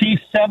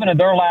 Chiefs, 7 of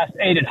their last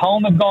 8 at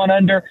home have gone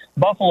under.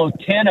 Buffalo,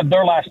 10 of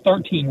their last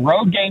 13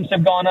 road games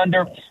have gone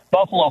under.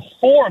 Buffalo,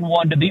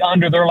 4-1 to the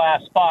under their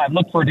last 5.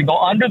 Look for it to go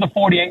under the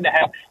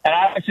 48.5. And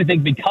I actually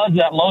think because of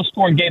that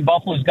low-scoring game,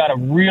 Buffalo's got a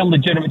real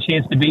legitimate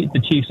chance to beat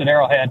the Chiefs at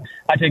Arrowhead.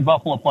 I take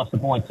Buffalo plus the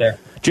points there.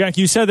 Jack,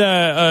 you said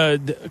a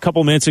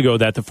couple minutes ago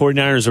that the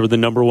 49ers are the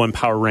number 1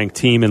 power-ranked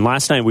team, and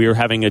last night we were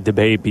having a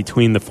debate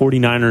between the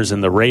 49ers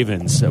and the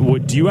Ravens.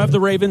 Do you have the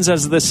Ravens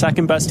as the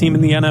second-best team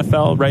in the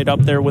NFL, right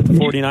up there with the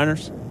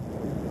 49ers?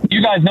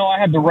 You guys know I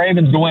have the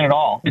Ravens to win it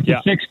all. It's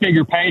a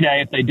 6-figure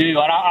payday if they do,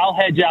 and I'll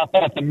hedge out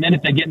that the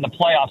minute they get in the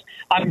playoffs.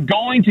 I'm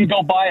going to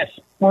go buy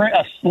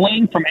a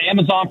sling from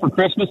Amazon for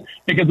Christmas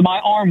because my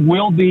arm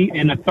will be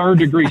in a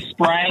 3rd-degree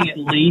spraying at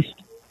least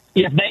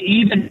if they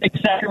even make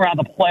second round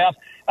of the playoffs.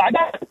 I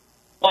got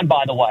one,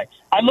 by the way.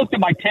 I looked at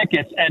my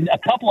tickets, and a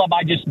couple of them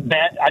I just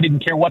bet. I didn't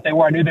care what they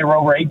were. I knew they were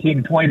over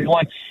 18 to 20 to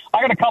 1.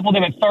 I got a couple of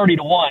them at 30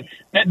 to 1.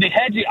 The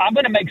hedging, I'm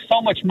going to make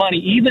so much money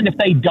even if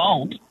they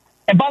don't.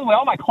 And by the way,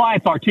 all my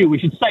clients are too. We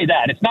should say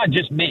that. It's not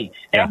just me.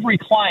 Yeah. Every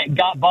client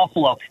got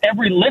Buffalo.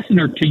 Every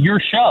listener to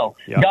your show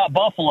got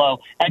Buffalo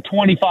at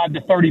 25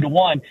 to 30 to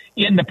 1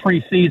 in the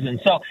preseason.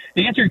 So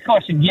to answer your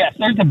question, yes,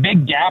 there's a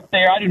big gap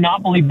there. I do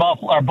not believe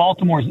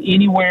Baltimore is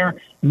anywhere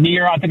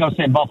near, I think I was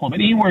saying Buffalo, but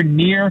anywhere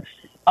near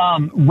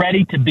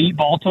ready to beat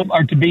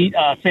Baltimore or to beat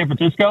San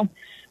Francisco.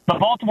 But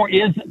Baltimore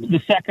is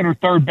the 2nd or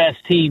 3rd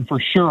best team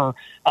for sure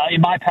in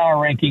my power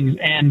rankings.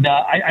 And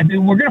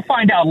we're going to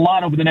find out a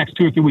lot over the next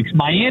 2 or 3 weeks.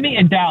 Miami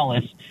and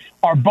Dallas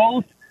are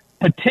both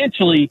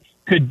potentially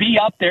could be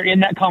up there in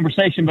that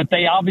conversation, but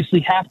they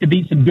obviously have to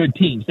beat some good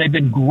teams. They've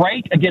been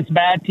great against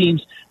bad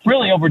teams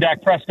really over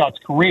Dak Prescott's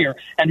career,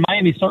 and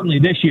Miami certainly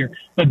this year.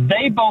 But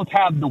they both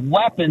have the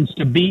weapons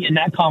to be in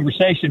that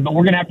conversation, but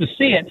we're going to have to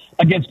see it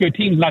against good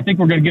teams, and I think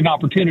we're going to get an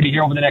opportunity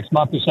here over the next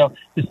month or so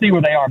to see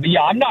where they are. But,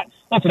 yeah, I'm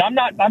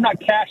not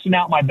cashing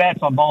out my bets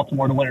on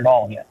Baltimore to win it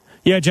all yet.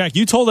 Yeah, Jack,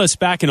 you told us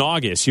back in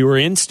August, you were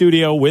in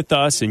studio with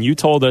us, and you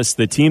told us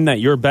the team that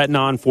you're betting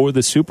on for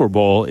the Super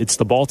Bowl, it's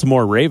the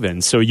Baltimore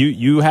Ravens. So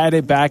you had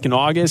it back in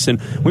August,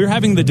 and we were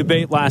having the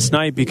debate last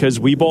night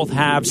because we both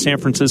have San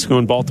Francisco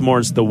and Baltimore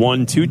as the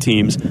 1-2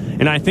 teams,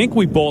 and I think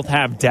we both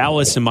have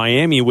Dallas and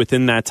Miami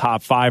within that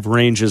top 5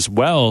 range as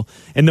well.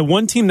 And the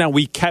one team that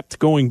we kept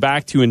going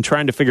back to and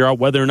trying to figure out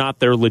whether or not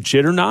they're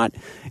legit or not,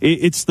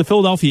 it's the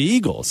Philadelphia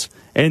Eagles.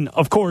 And,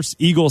 of course,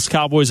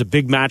 Eagles-Cowboys a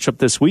big matchup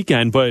this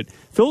weekend, but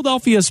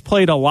Philadelphia's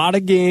played a lot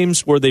of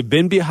games where they've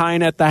been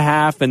behind at the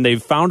half and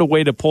they've found a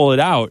way to pull it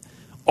out.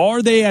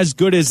 Are they as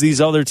good as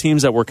these other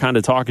teams that we're kind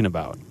of talking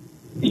about?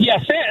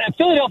 Yes,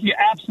 Philadelphia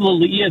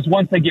absolutely is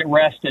once they get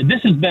rested.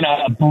 This has been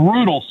a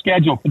brutal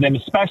schedule for them,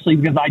 especially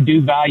because I do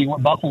value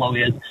what Buffalo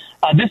is.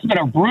 This has been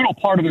a brutal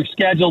part of their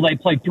schedule. They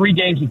played 3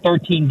 games in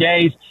 13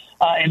 days.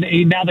 And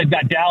now they've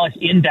got Dallas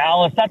in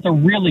Dallas. That's a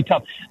really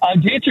tough.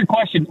 To answer your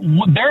question,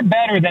 they're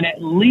better than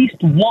at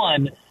least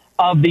one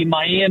of the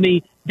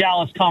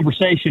Miami-Dallas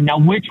conversation. Now,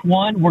 which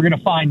one? We're going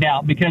to find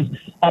out because,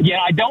 again,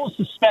 I don't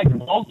suspect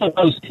both of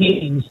those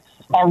teams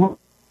are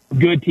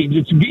good teams.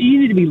 It's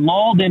easy to be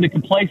lulled into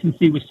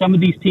complacency with some of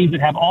these teams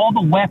that have all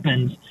the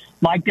weapons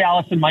like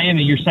Dallas and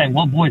Miami. You're saying,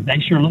 well, boy, they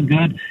sure look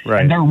good.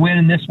 Right. And they're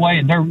winning this way,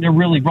 and they're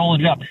really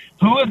rolling it up.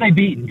 Who have they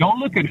beaten? Go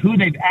look at who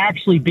they've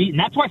actually beaten.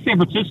 That's why San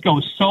Francisco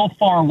is so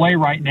far away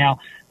right now,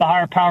 the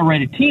higher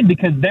power-rated team,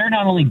 because they're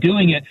not only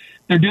doing it,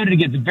 they're doing it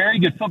against very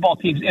good football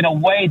teams in a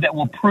way that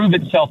will prove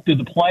itself through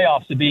the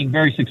playoffs of being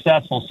very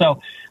successful. So,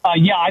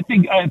 I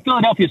think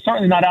Philadelphia is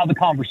certainly not out of the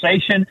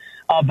conversation,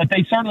 but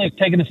they certainly have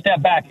taken a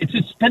step back. It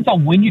just depends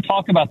on when you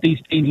talk about these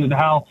teams and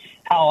how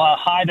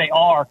high they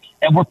are.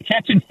 And we're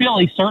catching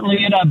Philly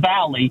certainly in a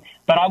valley,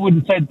 but I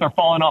wouldn't say that they're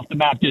falling off the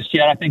map just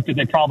yet. I think that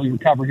they probably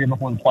recover here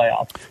before the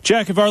playoffs.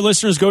 Jack, if our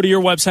listeners go to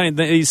your website and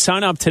they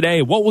sign up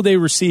today, what will they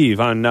receive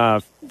on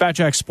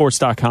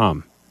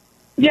FatJackSports.com?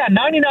 Yeah,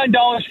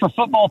 $99 for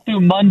football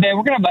through Monday.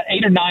 We're going to have about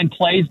 8 or 9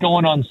 plays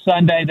going on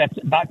Sunday. That's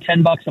about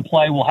 $10 a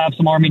play. We'll have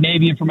some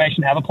Army-Navy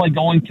information, have a play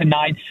going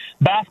tonight.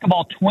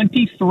 Basketball,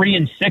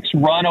 23-6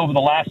 run over the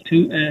last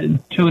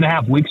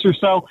 2.5 weeks or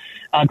so,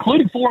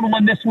 including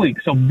 4-1 this week.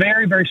 So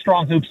very, very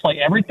strong hoops play.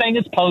 Everything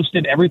is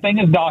posted. Everything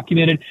is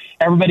documented.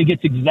 Everybody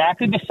gets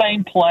exactly the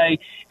same play,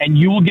 and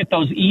you will get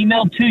those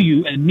emailed to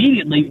you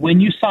immediately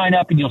when you sign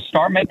up, and you'll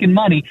start making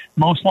money,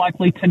 most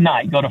likely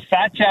tonight. Go to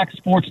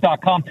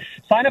FatJackSports.com.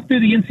 Sign up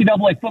through the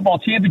NCAA football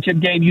championship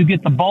game. You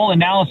get the bowl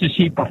analysis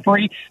sheet for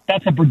free.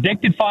 That's a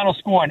predicted final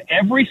score on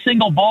every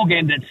single bowl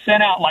game that's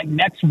sent out like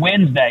next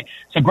Wednesday.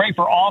 So great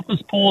for office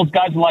pools,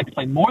 guys who like to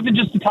play more than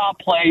just the top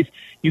plays.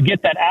 You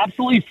get that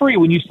absolutely free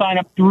when you sign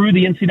up through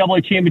the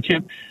NCAA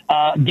championship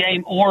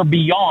game or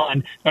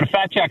beyond. Go to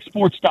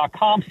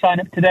FatJackSports.com, sign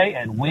up today,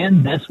 and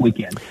win this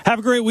weekend. Have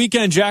a great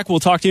weekend, Jack. We'll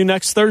talk to you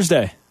next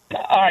Thursday.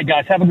 All right,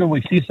 guys. Have a good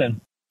week. See you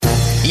soon.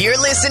 You're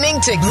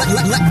listening to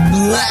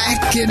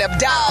Bleck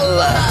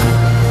Abdalla,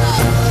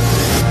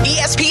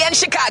 ESPN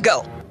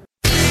Chicago.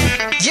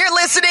 You're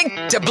listening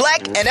to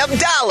Bleck and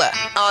Abdalla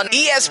on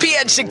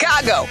ESPN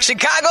Chicago,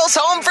 Chicago's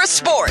home for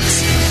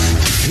sports.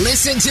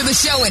 Listen to the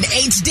show in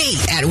HD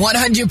at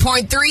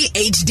 100.3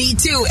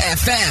 HD2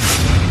 FM.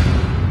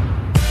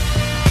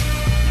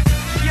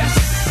 Yes,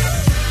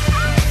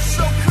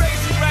 so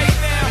crazy right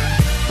now.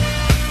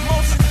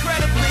 Most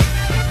incredibly,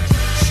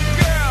 it's your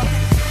girl,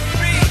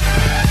 me.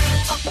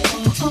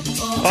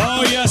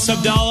 Oh, yes,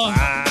 Abdalla.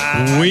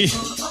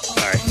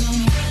 Sorry.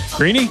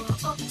 Greeny?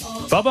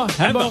 Bubba?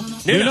 Hembo?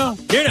 Nuno?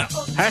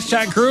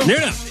 Hashtag crew?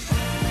 Nuno.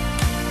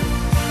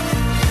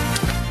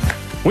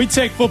 We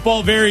take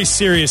football very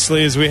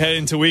seriously as we head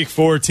into Week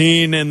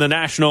 14 in the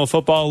National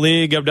Football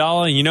League.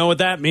 Abdalla, you know what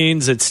that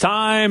means. It's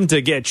time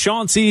to get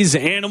Chauncey's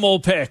animal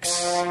picks.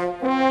 Do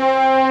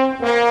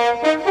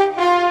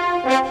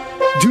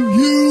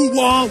you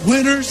want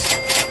winners?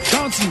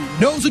 Chauncey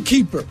knows a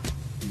keeper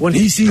when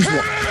he sees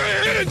one.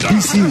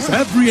 He sees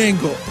every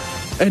angle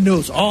and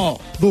knows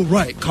all the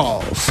right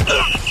calls.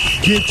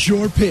 Get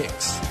your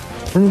picks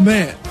from a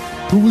man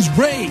who was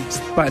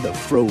raised by the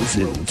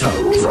frozen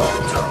tundra.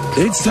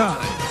 It's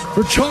time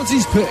for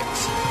Chauncey's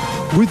Picks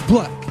with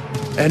Bleck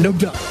and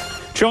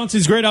Abdalla.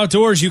 Chauncey's Great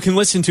Outdoors, you can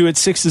listen to at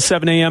 6 to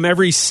 7 a.m.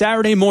 every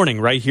Saturday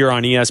morning right here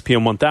on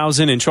ESPN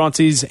 1000. And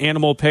Chauncey's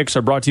Animal Picks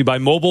are brought to you by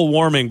Mobile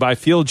Warming by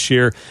Field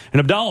Shear.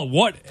 And Abdalla,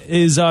 what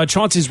is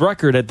Chauncey's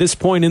record at this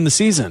point in the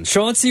season?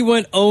 Chauncey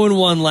went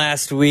 0-1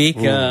 last week.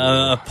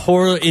 A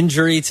poor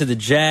injury to the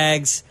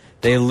Jags.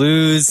 They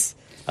lose.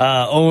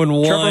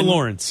 0-1. Trevor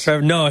Lawrence.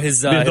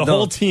 The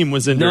whole team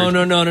was injured.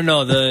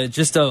 No.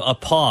 Just a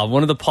paw.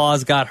 One of the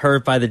paws got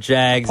hurt by the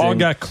Jags. Paw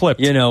got clipped.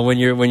 You know, when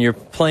you're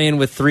playing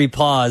with 3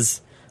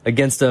 paws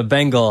against a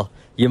Bengal,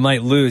 you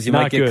might lose. You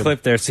might get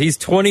clipped there. So he's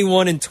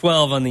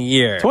 21-12 on the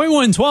year.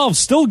 21-12,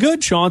 still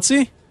good,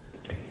 Chauncey.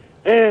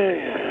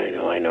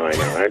 I know.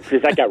 It's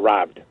just I got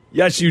robbed.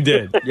 Yes, you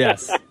did.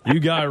 Yes. You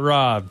got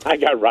robbed. I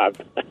got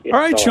robbed. All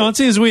right,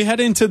 Chauncey, as we head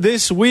into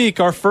this week,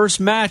 our first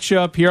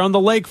matchup here on the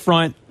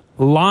lakefront,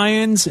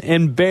 Lions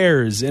and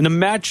Bears in a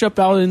matchup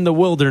out in the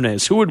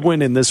wilderness. Who would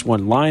win in this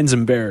one, Lions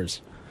and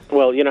Bears?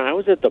 Well, I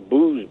was at the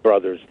Booze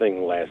Brothers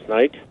thing last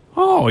night.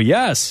 Oh,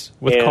 yes,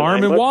 with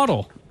Carm and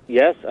Waddle.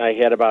 Yes, I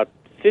had about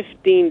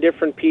 15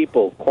 different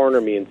people corner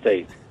me and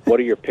say, what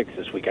are your picks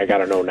this week? I got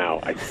to know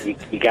now.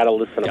 You got to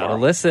listen. Got to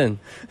listen.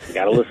 You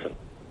got to listen.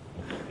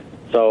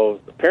 So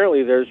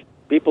apparently there's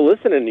people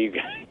listening to you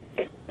guys.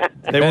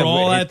 They were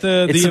all at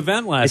the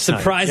event last night. It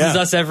surprises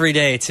us every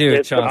day,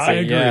 too, Chauncey. I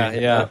agree.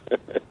 Yeah.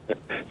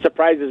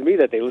 Surprises me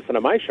that they listen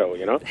to my show,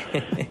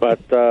 But,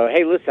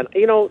 hey, listen,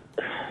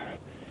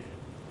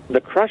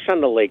 the crush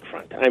on the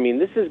lakefront. I mean,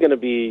 this is going to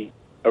be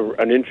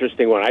an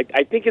interesting one.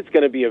 I think it's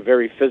going to be a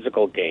very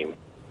physical game.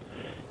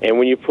 And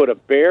when you put a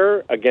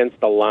bear against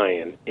a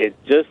lion, it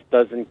just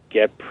doesn't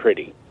get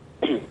pretty.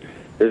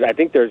 I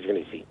think there's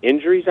going to see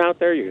injuries out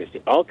there. You're going to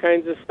see all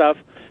kinds of stuff.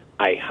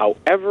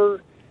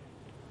 However,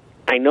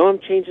 I know I'm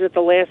changing at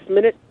the last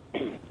minute,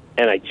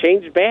 and I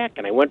changed back,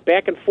 and I went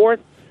back and forth,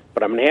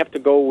 but I'm going to have to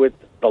go with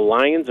the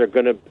Lions are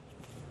going to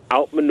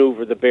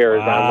outmaneuver the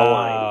Bears on the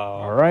line.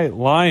 All right,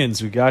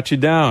 Lions, we got you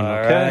down. All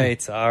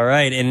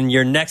right. And in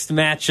your next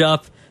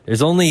matchup,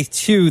 there's only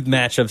 2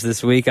 matchups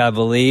this week, I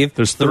believe.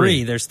 There's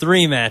 3. There's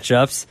 3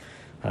 matchups.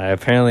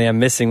 Apparently, I'm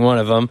missing one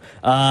of them.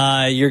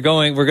 We're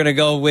going to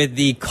go with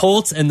the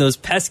Colts and those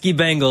pesky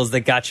Bengals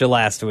that got you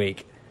last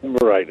week.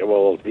 Right.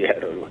 Well, yeah,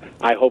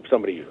 I hope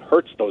somebody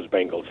hurts those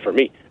Bengals for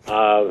me.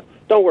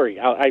 Don't worry.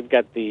 I've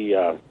got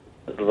the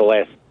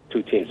last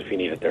 2 teams if you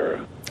need it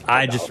there.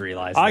 I just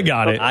realized. I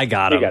got it. I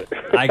got him.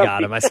 I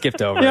got him. I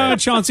skipped over it.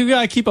 Chauncey, we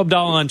got to keep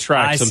Abdalla on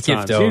track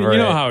sometimes. Skipped over you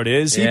know how it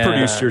is. He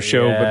produced your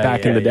show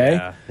back in the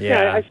day.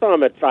 Yeah, I saw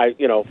him at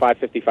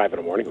 5:55 in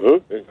the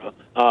morning.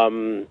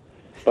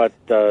 But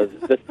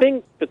the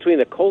thing between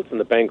the Colts and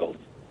the Bengals,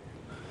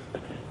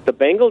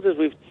 as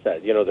we've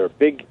said, they're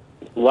big,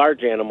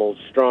 large animals,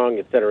 strong,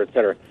 et cetera, et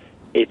cetera.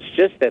 It's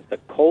just that the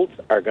Colts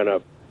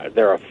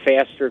they're a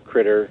faster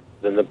critter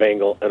than the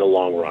Bengal in the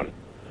long run.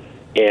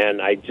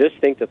 And I just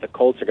think that the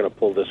Colts are going to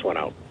pull this one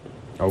out.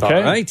 Okay.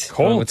 All right.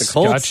 Colts. With the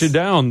Colts. Got you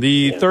down.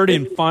 The third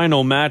and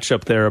final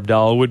matchup there,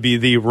 Abdalla, would be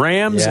the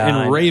Rams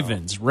and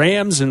Ravens.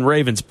 Rams and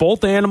Ravens.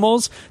 Both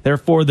animals,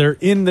 therefore they're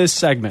in this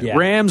segment. Yeah.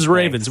 Rams,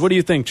 Ravens. What do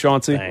you think,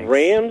 Chauncey?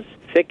 Rams,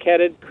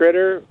 thick-headed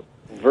critter,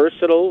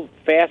 versatile,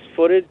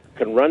 fast-footed,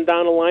 can run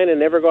down the line and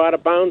never go out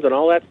of bounds and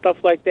all that stuff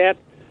like that.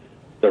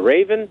 The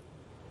Raven,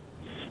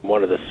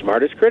 one of the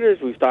smartest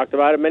critters. We've talked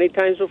about it many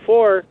times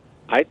before.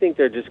 I think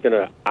they're just going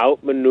to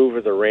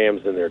outmaneuver the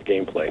Rams in their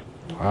gameplay.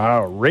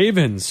 Wow,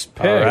 Ravens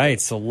pick. All right,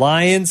 so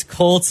Lions,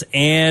 Colts,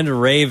 and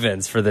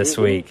Ravens for this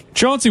week.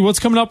 Chauncey, what's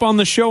coming up on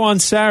the show on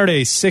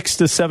Saturday, 6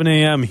 to 7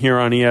 a.m. here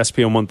on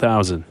ESPN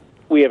 1000?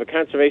 We have a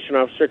conservation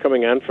officer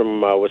coming on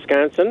from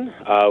Wisconsin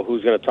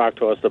who's going to talk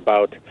to us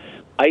about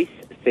ice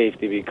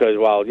safety because,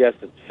 well, yes,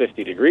 it's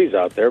 50 degrees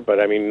out there, but,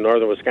 I mean,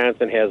 northern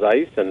Wisconsin has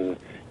ice and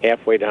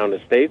halfway down the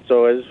state,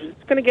 so it's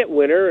going to get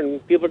winter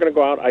and people are going to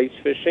go out ice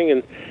fishing,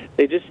 and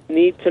they just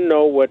need to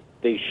know what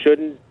they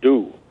shouldn't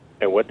do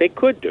and what they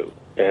could do,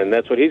 and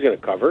that's what he's going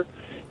to cover.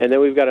 And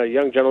then we've got a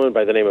young gentleman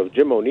by the name of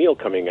Jim O'Neill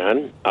coming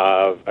on.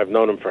 I've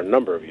known him for a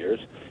number of years,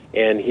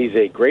 and he's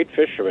a great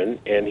fisherman,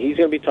 and he's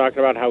going to be talking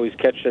about how he's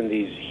catching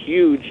these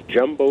huge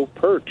jumbo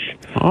perch,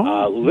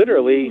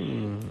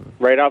 literally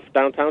right off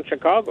downtown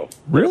Chicago.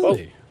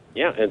 Really?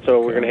 Yeah, and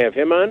so we're going to have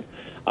him on.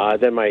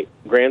 Then my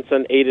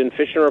grandson, Aiden,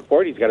 fishing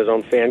report. He's got his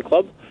own fan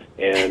club,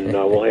 and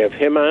we'll have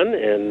him on,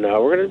 and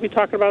we're going to be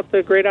talking about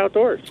the great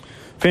outdoors.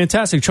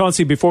 Fantastic.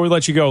 Chauncey, before we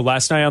let you go,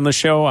 last night on the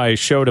show, I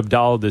showed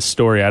Abdalla this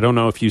story. I don't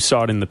know if you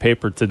saw it in the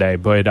paper today,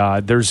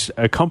 but there's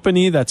a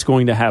company that's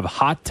going to have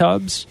hot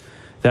tubs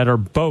that are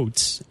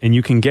boats, and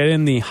you can get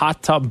in the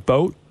hot tub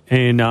boat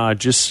and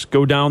just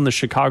go down the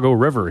Chicago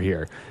River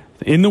here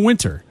in the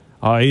winter.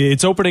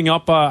 It's opening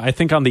up, I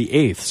think, on the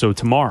 8th, so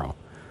tomorrow.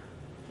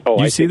 Oh,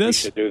 you I see think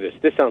this? We should do this.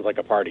 This sounds like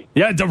a party.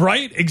 Yeah,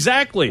 right?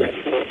 Exactly.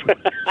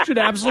 Should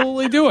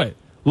absolutely do it.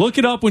 Look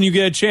it up when you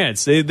get a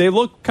chance. They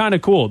look kind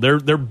of cool.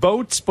 They're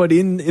boats, but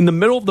in the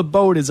middle of the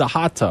boat is a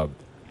hot tub.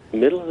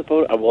 Middle of the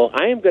boat? Well,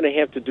 I am going to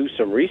have to do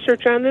some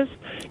research on this,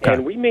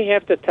 and we may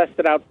have to test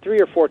it out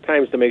 3 or 4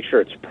 times to make sure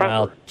it's proper.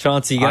 Well,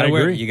 Chauncey, you got to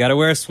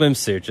wear a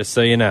swimsuit, just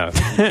so you know.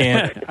 You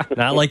can't,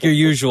 not like your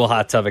usual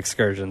hot tub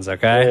excursions,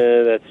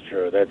 okay? That's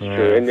true. That's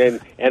true.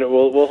 And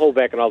we'll hold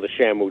back on all the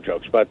Shamu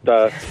jokes, but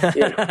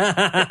you know.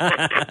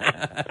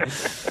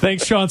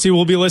 Thanks, Chauncey.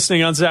 We'll be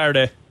listening on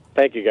Saturday.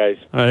 Thank you, guys.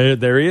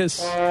 There he is.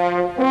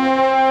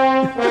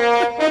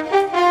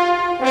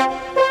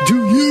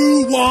 Do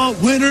you want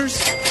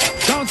winners?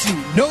 Chauncey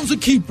knows a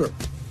keeper.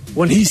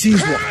 When he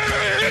sees one,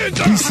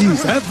 he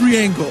sees every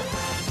angle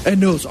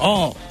and knows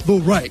all the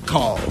right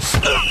calls.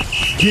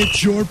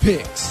 Get your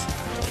picks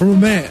from a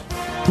man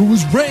who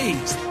was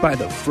raised by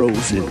the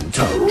frozen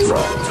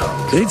tundra.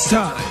 It's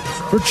time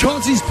for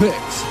Chauncey's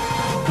Picks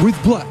with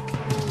Bleck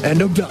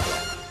and Abdalla.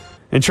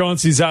 And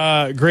Chauncey's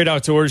Great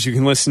Outdoors, you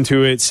can listen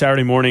to it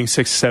Saturday morning,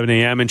 6 to 7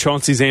 a.m. And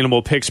Chauncey's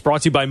Animal Picks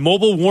brought to you by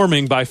Mobile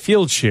Warming by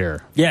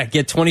FieldShear. Yeah,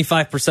 get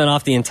 25%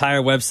 off the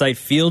entire website,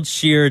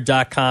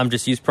 FieldShear.com.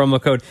 Just use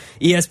promo code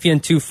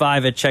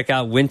ESPN25 at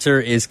checkout. Winter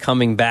is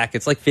coming back.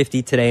 It's like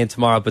 50 today and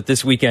tomorrow, but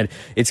this weekend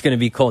it's going to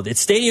be cold. It's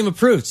stadium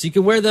approved, so you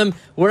can wear them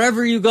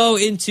wherever you go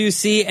in to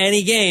see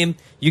any game.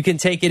 You can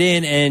take it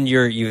in, and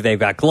they've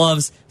got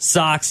gloves,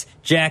 socks,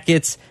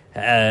 jackets,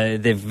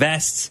 they've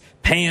vests,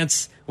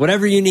 pants,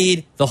 whatever you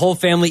need, the whole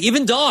family,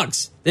 even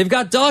dogs. They've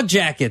got dog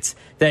jackets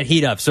that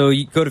heat up. So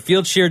you go to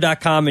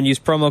FieldShear.com and use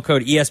promo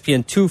code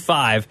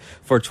ESPN25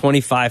 for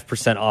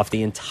 25% off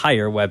the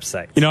entire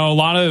website. You know, a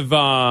lot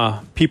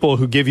of people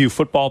who give you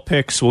football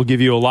picks will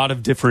give you a lot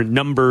of different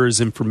numbers,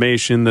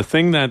 information. The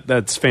thing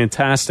that's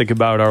fantastic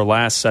about our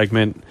last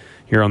segment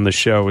here on the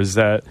show is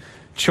that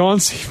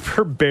Chauncey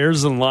for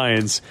Bears and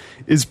Lions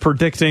is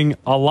predicting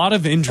a lot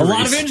of injuries. A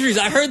lot of injuries.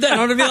 I heard that. I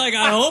want to be like,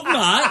 I hope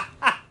not.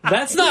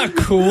 That's not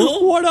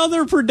cool. What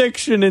other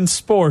prediction in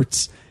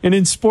sports and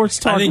in sports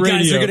talk radio? I think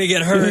guys are going to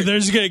get hurt.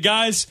 There's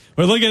guys.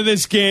 We're looking at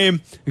this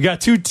game. We got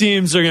 2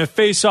 teams. They're going to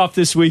face off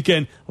this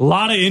weekend. A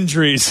lot of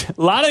injuries.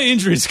 A lot of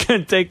injuries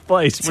going to take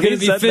place. It's going to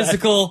be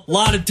physical. A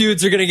lot of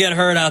dudes are going to get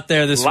hurt out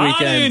there this weekend. A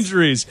lot of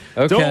injuries.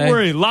 Okay. Don't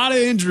worry. A lot of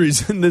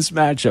injuries in this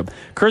matchup.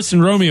 Chris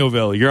in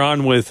Romeoville. You're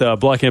on with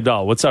Bleck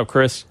Abdalla. What's up,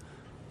 Chris?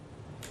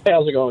 Hey,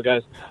 how's it going,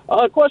 guys?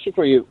 Question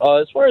for you.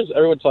 As far as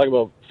everyone's talking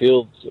about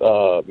Fields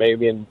maybe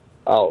being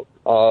out,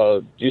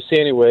 do you see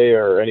any way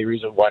or any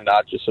reason why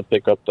not just to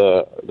pick up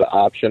the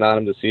option on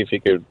him to see if he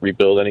could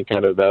rebuild any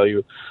kind of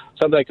value?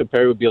 Something I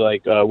compare would be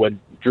like when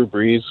Drew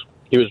Brees,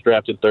 he was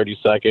drafted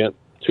 32nd.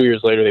 2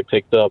 years later, they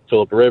picked up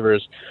Phillip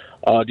Rivers.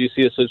 Do you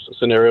see a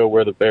scenario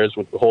where the Bears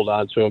would hold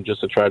on to him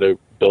just to try to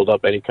build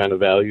up any kind of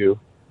value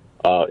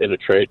in a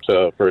trade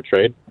for a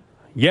trade?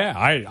 Yeah,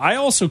 I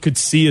also could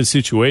see a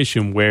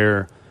situation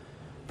where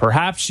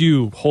perhaps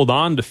you hold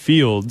on to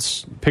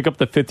Fields, pick up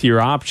the 5th-year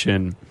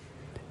option,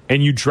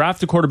 and you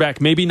draft a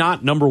quarterback, maybe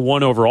not number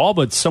 1 overall,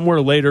 but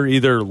somewhere later,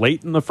 either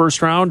late in the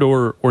first round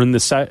or in the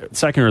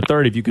second or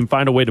third, if you can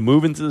find a way to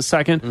move into the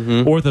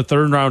second or the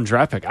third round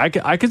draft pick.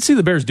 I could see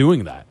the Bears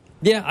doing that.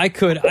 Yeah, I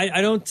could.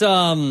 I don't.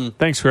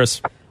 Thanks,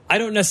 Chris. I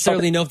don't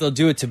necessarily know if they'll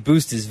do it to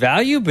boost his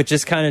value, but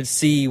just kind of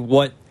see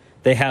what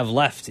they have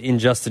left in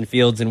Justin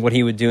Fields and what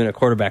he would do in a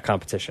quarterback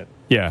competition.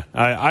 Yeah,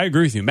 I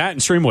agree with you. Matt in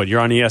Streamwood,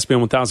 you're on ESPN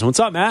 1000. What's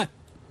up, Matt?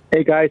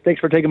 Hey, guys. Thanks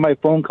for taking my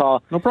phone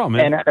call. No problem,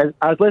 man. And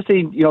I was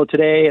listening,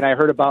 today, and I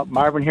heard about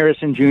Marvin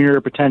Harrison Jr.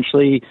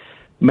 potentially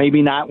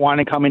maybe not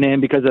wanting coming in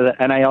because of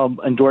the NIL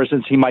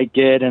endorsements he might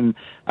get. And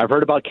I've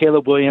heard about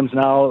Caleb Williams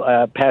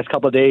now past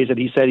couple of days that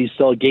he said he's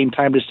still a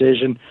game-time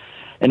decision.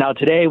 And now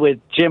today with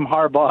Jim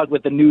Harbaugh,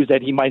 with the news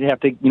that he might have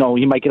to,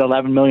 he might get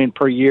 $11 million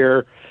per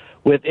year.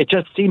 It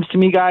just seems to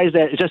me, guys,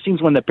 that it just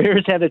seems when the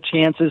Bears have the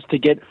chances to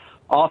get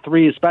all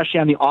three, especially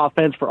on the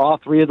offense for all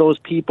three of those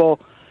people,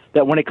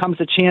 that when it comes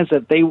to chance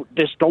that they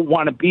just don't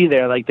want to be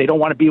there, like they don't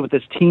want to be with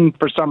this team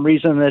for some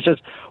reason.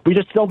 And we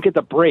just don't get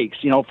the breaks,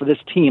 for this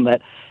team.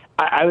 That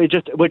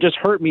it would just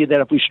hurt me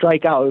that if we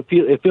strike out,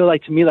 it feel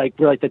like to me like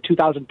we're like the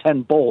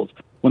 2010 Bulls,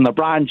 when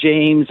LeBron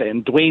James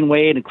and Dwayne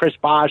Wade and Chris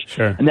Bosh,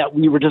 and that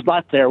we were just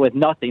left there with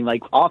nothing.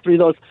 Like all three of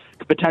those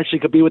potentially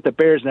could be with the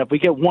Bears, and if we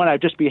get one,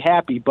 I'd just be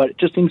happy. But it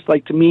just seems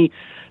like to me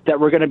that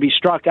we're going to be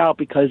struck out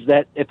because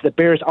that if the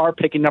Bears are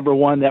picking number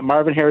one, that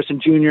Marvin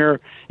Harrison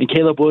Jr. and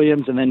Caleb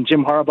Williams and then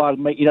Jim Harbaugh,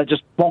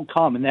 just won't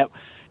come, and that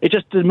it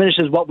just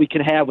diminishes what we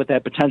can have with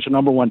that potential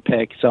number one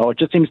pick. So it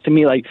just seems to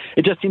me like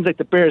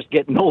the Bears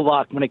get no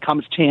luck when it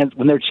comes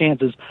when their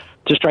chances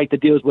to strike the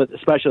deals with,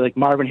 especially like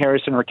Marvin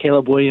Harrison or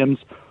Caleb Williams,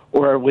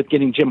 or with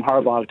getting Jim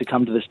Harbaugh to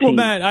come to this team. Well,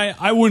 Matt,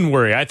 I wouldn't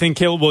worry. I think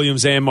Caleb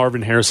Williams and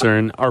Marvin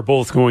Harrison are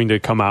both going to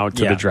come out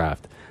to the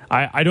draft.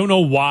 I don't know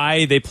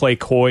why they play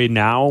coy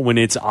now when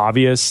it's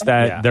obvious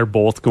that they're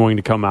both going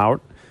to come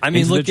out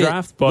into the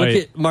draft. Look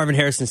at Marvin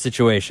Harrison's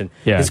situation.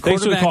 Yeah,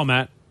 thanks for the call,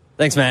 Matt.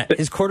 Thanks, Matt.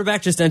 His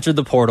quarterback just entered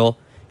the portal.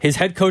 His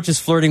head coach is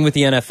flirting with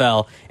the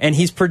NFL, and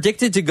he's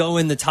predicted to go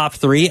in the top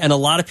 3, and a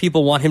lot of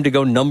people want him to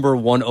go number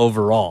 1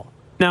 overall.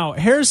 Now,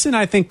 Harrison,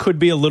 I think, could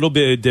be a little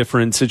bit a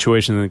different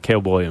situation than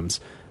Caleb Williams.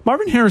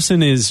 Marvin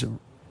Harrison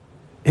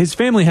his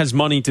family has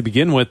money to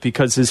begin with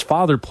because his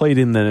father played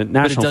in the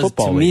National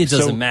Football League. To me, it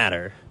doesn't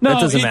matter. No, that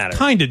doesn't matter. It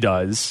kind of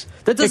does.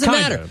 That doesn't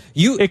matter.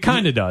 It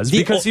kind of does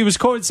because he was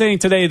quoted saying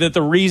today that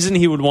the reason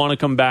he would want to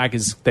come back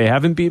is they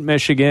haven't beat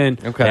Michigan,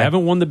 they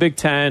haven't won the Big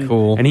Ten,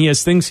 and he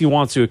has things he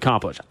wants to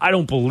accomplish. I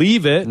don't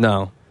believe it.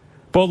 No.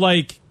 But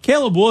like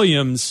Caleb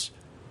Williams,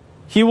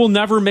 he will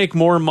never make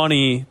more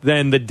money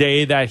than the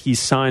day that he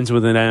signs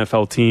with an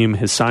NFL team,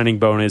 his signing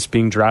bonus,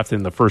 being drafted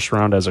in the first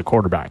round as a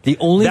quarterback.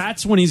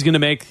 That's when he's going to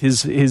make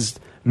his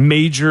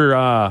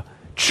major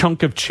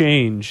chunk of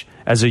change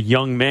as a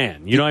young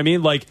man. You know what I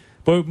mean?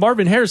 But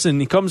Marvin Harrison,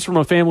 he comes from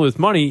a family with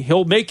money.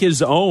 He'll make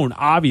his own,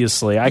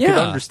 obviously. I can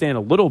understand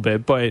a little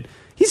bit, but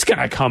he's going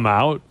to come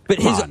out. But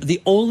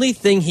the only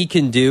thing he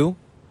can do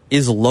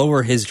is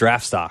lower his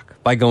draft stock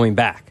by going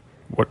back.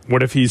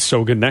 What if he's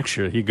so good next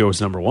year he goes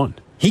number 1?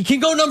 He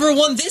can go number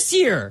 1 this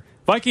year.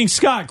 Viking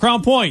Scott,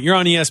 Crown Point, you're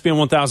on ESPN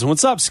 1000.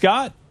 What's up,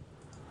 Scott?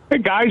 Hey,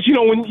 guys,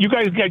 when you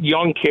guys get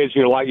young kids,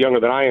 you're a lot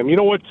younger than I am. You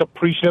know what's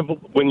appreciative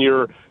when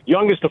your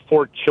youngest of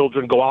 4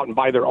 children go out and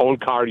buy their own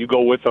car, you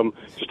go with them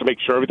just to make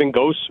sure everything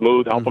goes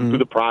smooth, help them through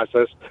the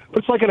process. But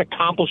it's like an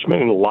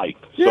accomplishment in life.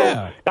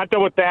 Yeah. So, not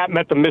done with that,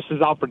 met the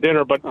missus out for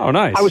dinner. But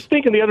nice. I was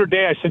thinking the other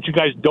day, I sent you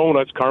guys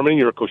donuts, Carmen,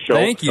 your show.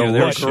 Thank you.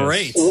 They're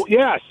great. Well,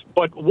 yes.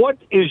 But what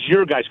is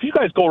your guys? Because you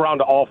guys go around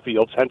to all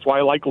fields, hence why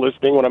I like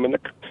listening when I'm in the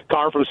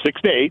car from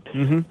 6 to 8.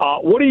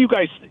 What do you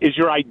guys is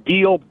your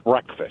ideal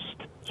breakfast?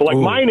 So,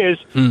 mine is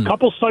a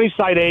couple sunny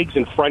side eggs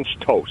and French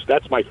toast.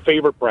 That's my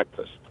favorite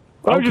breakfast.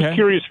 But I was just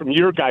curious from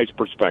your guys'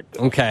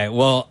 perspective. Okay,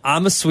 well,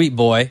 I'm a sweet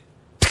boy,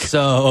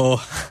 so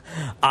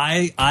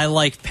I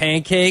like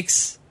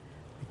pancakes.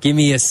 Give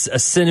me a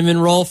cinnamon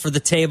roll for the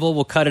table.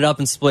 We'll cut it up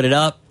and split it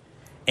up.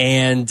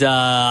 And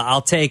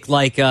I'll take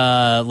like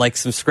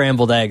some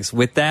scrambled eggs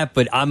with that,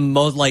 but I'm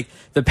most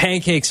the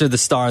pancakes are the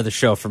star of the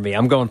show for me.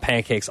 I'm going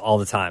pancakes all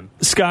the time.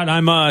 Scott,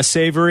 I'm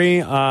savory.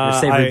 You're a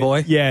savory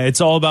boy? Yeah,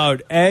 it's all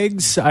about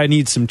eggs. I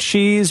need some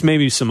cheese,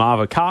 maybe some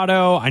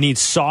avocado. I need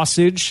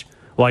sausage,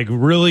 like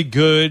really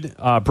good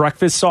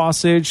breakfast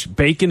sausage,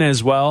 bacon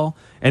as well,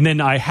 and then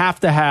I have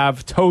to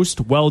have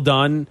toast well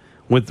done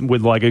with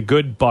like a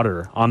good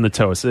butter on the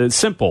toast. It's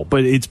simple,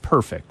 but it's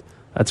perfect.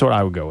 That's what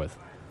I would go with.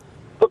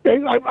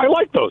 Okay, I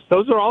like those.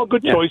 Those are all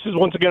good choices.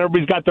 Once again,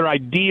 everybody's got their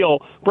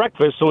ideal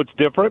breakfast, so it's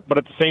different. But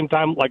at the same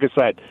time, like I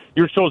said,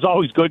 your show's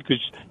always good because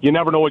you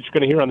never know what you're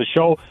going to hear on the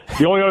show.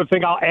 The only other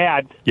thing I'll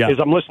add is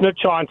I'm listening to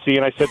Chauncey,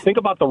 and I said, think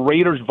about the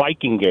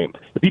Raiders-Viking game.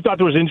 If you thought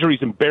there was injuries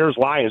in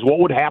Bears-Lions, what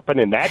would happen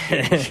in that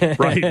game?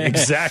 Right,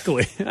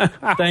 exactly.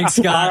 Thanks,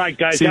 Scott. All right,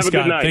 guys, See have you, a good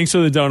Scott. night. Thanks for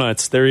the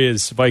donuts. There he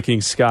is,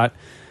 Viking Scott.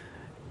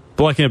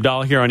 Bleck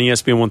Abdalla here on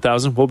ESPN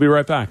 1000. We'll be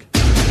right back.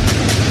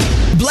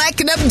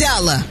 Bleck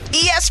Abdalla,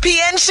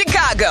 ESPN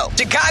Chicago,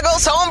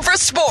 Chicago's home for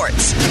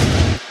sports.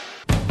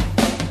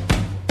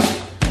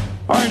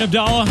 All right,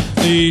 Abdalla,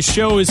 the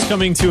show is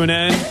coming to an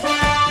end.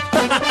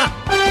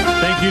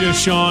 Thank you to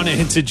Sean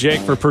and to Jake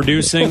for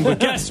producing. But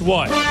guess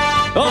what?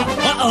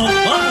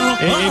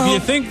 If you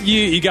think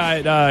you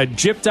got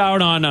gypped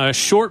out on a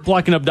short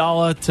Bleck and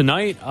Abdalla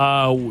tonight,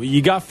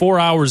 you got 4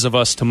 hours of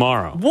us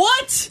tomorrow.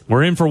 What?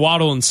 We're in for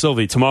Waddle and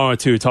Sylvie tomorrow,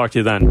 too. Talk to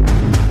you then.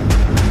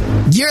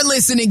 You're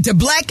listening to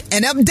Bleck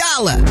and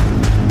Abdalla.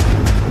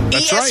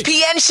 That's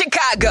ESPN right.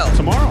 Chicago.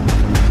 Tomorrow.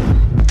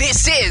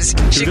 This is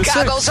 2 to 6.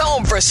 Chicago's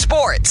home for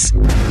sports.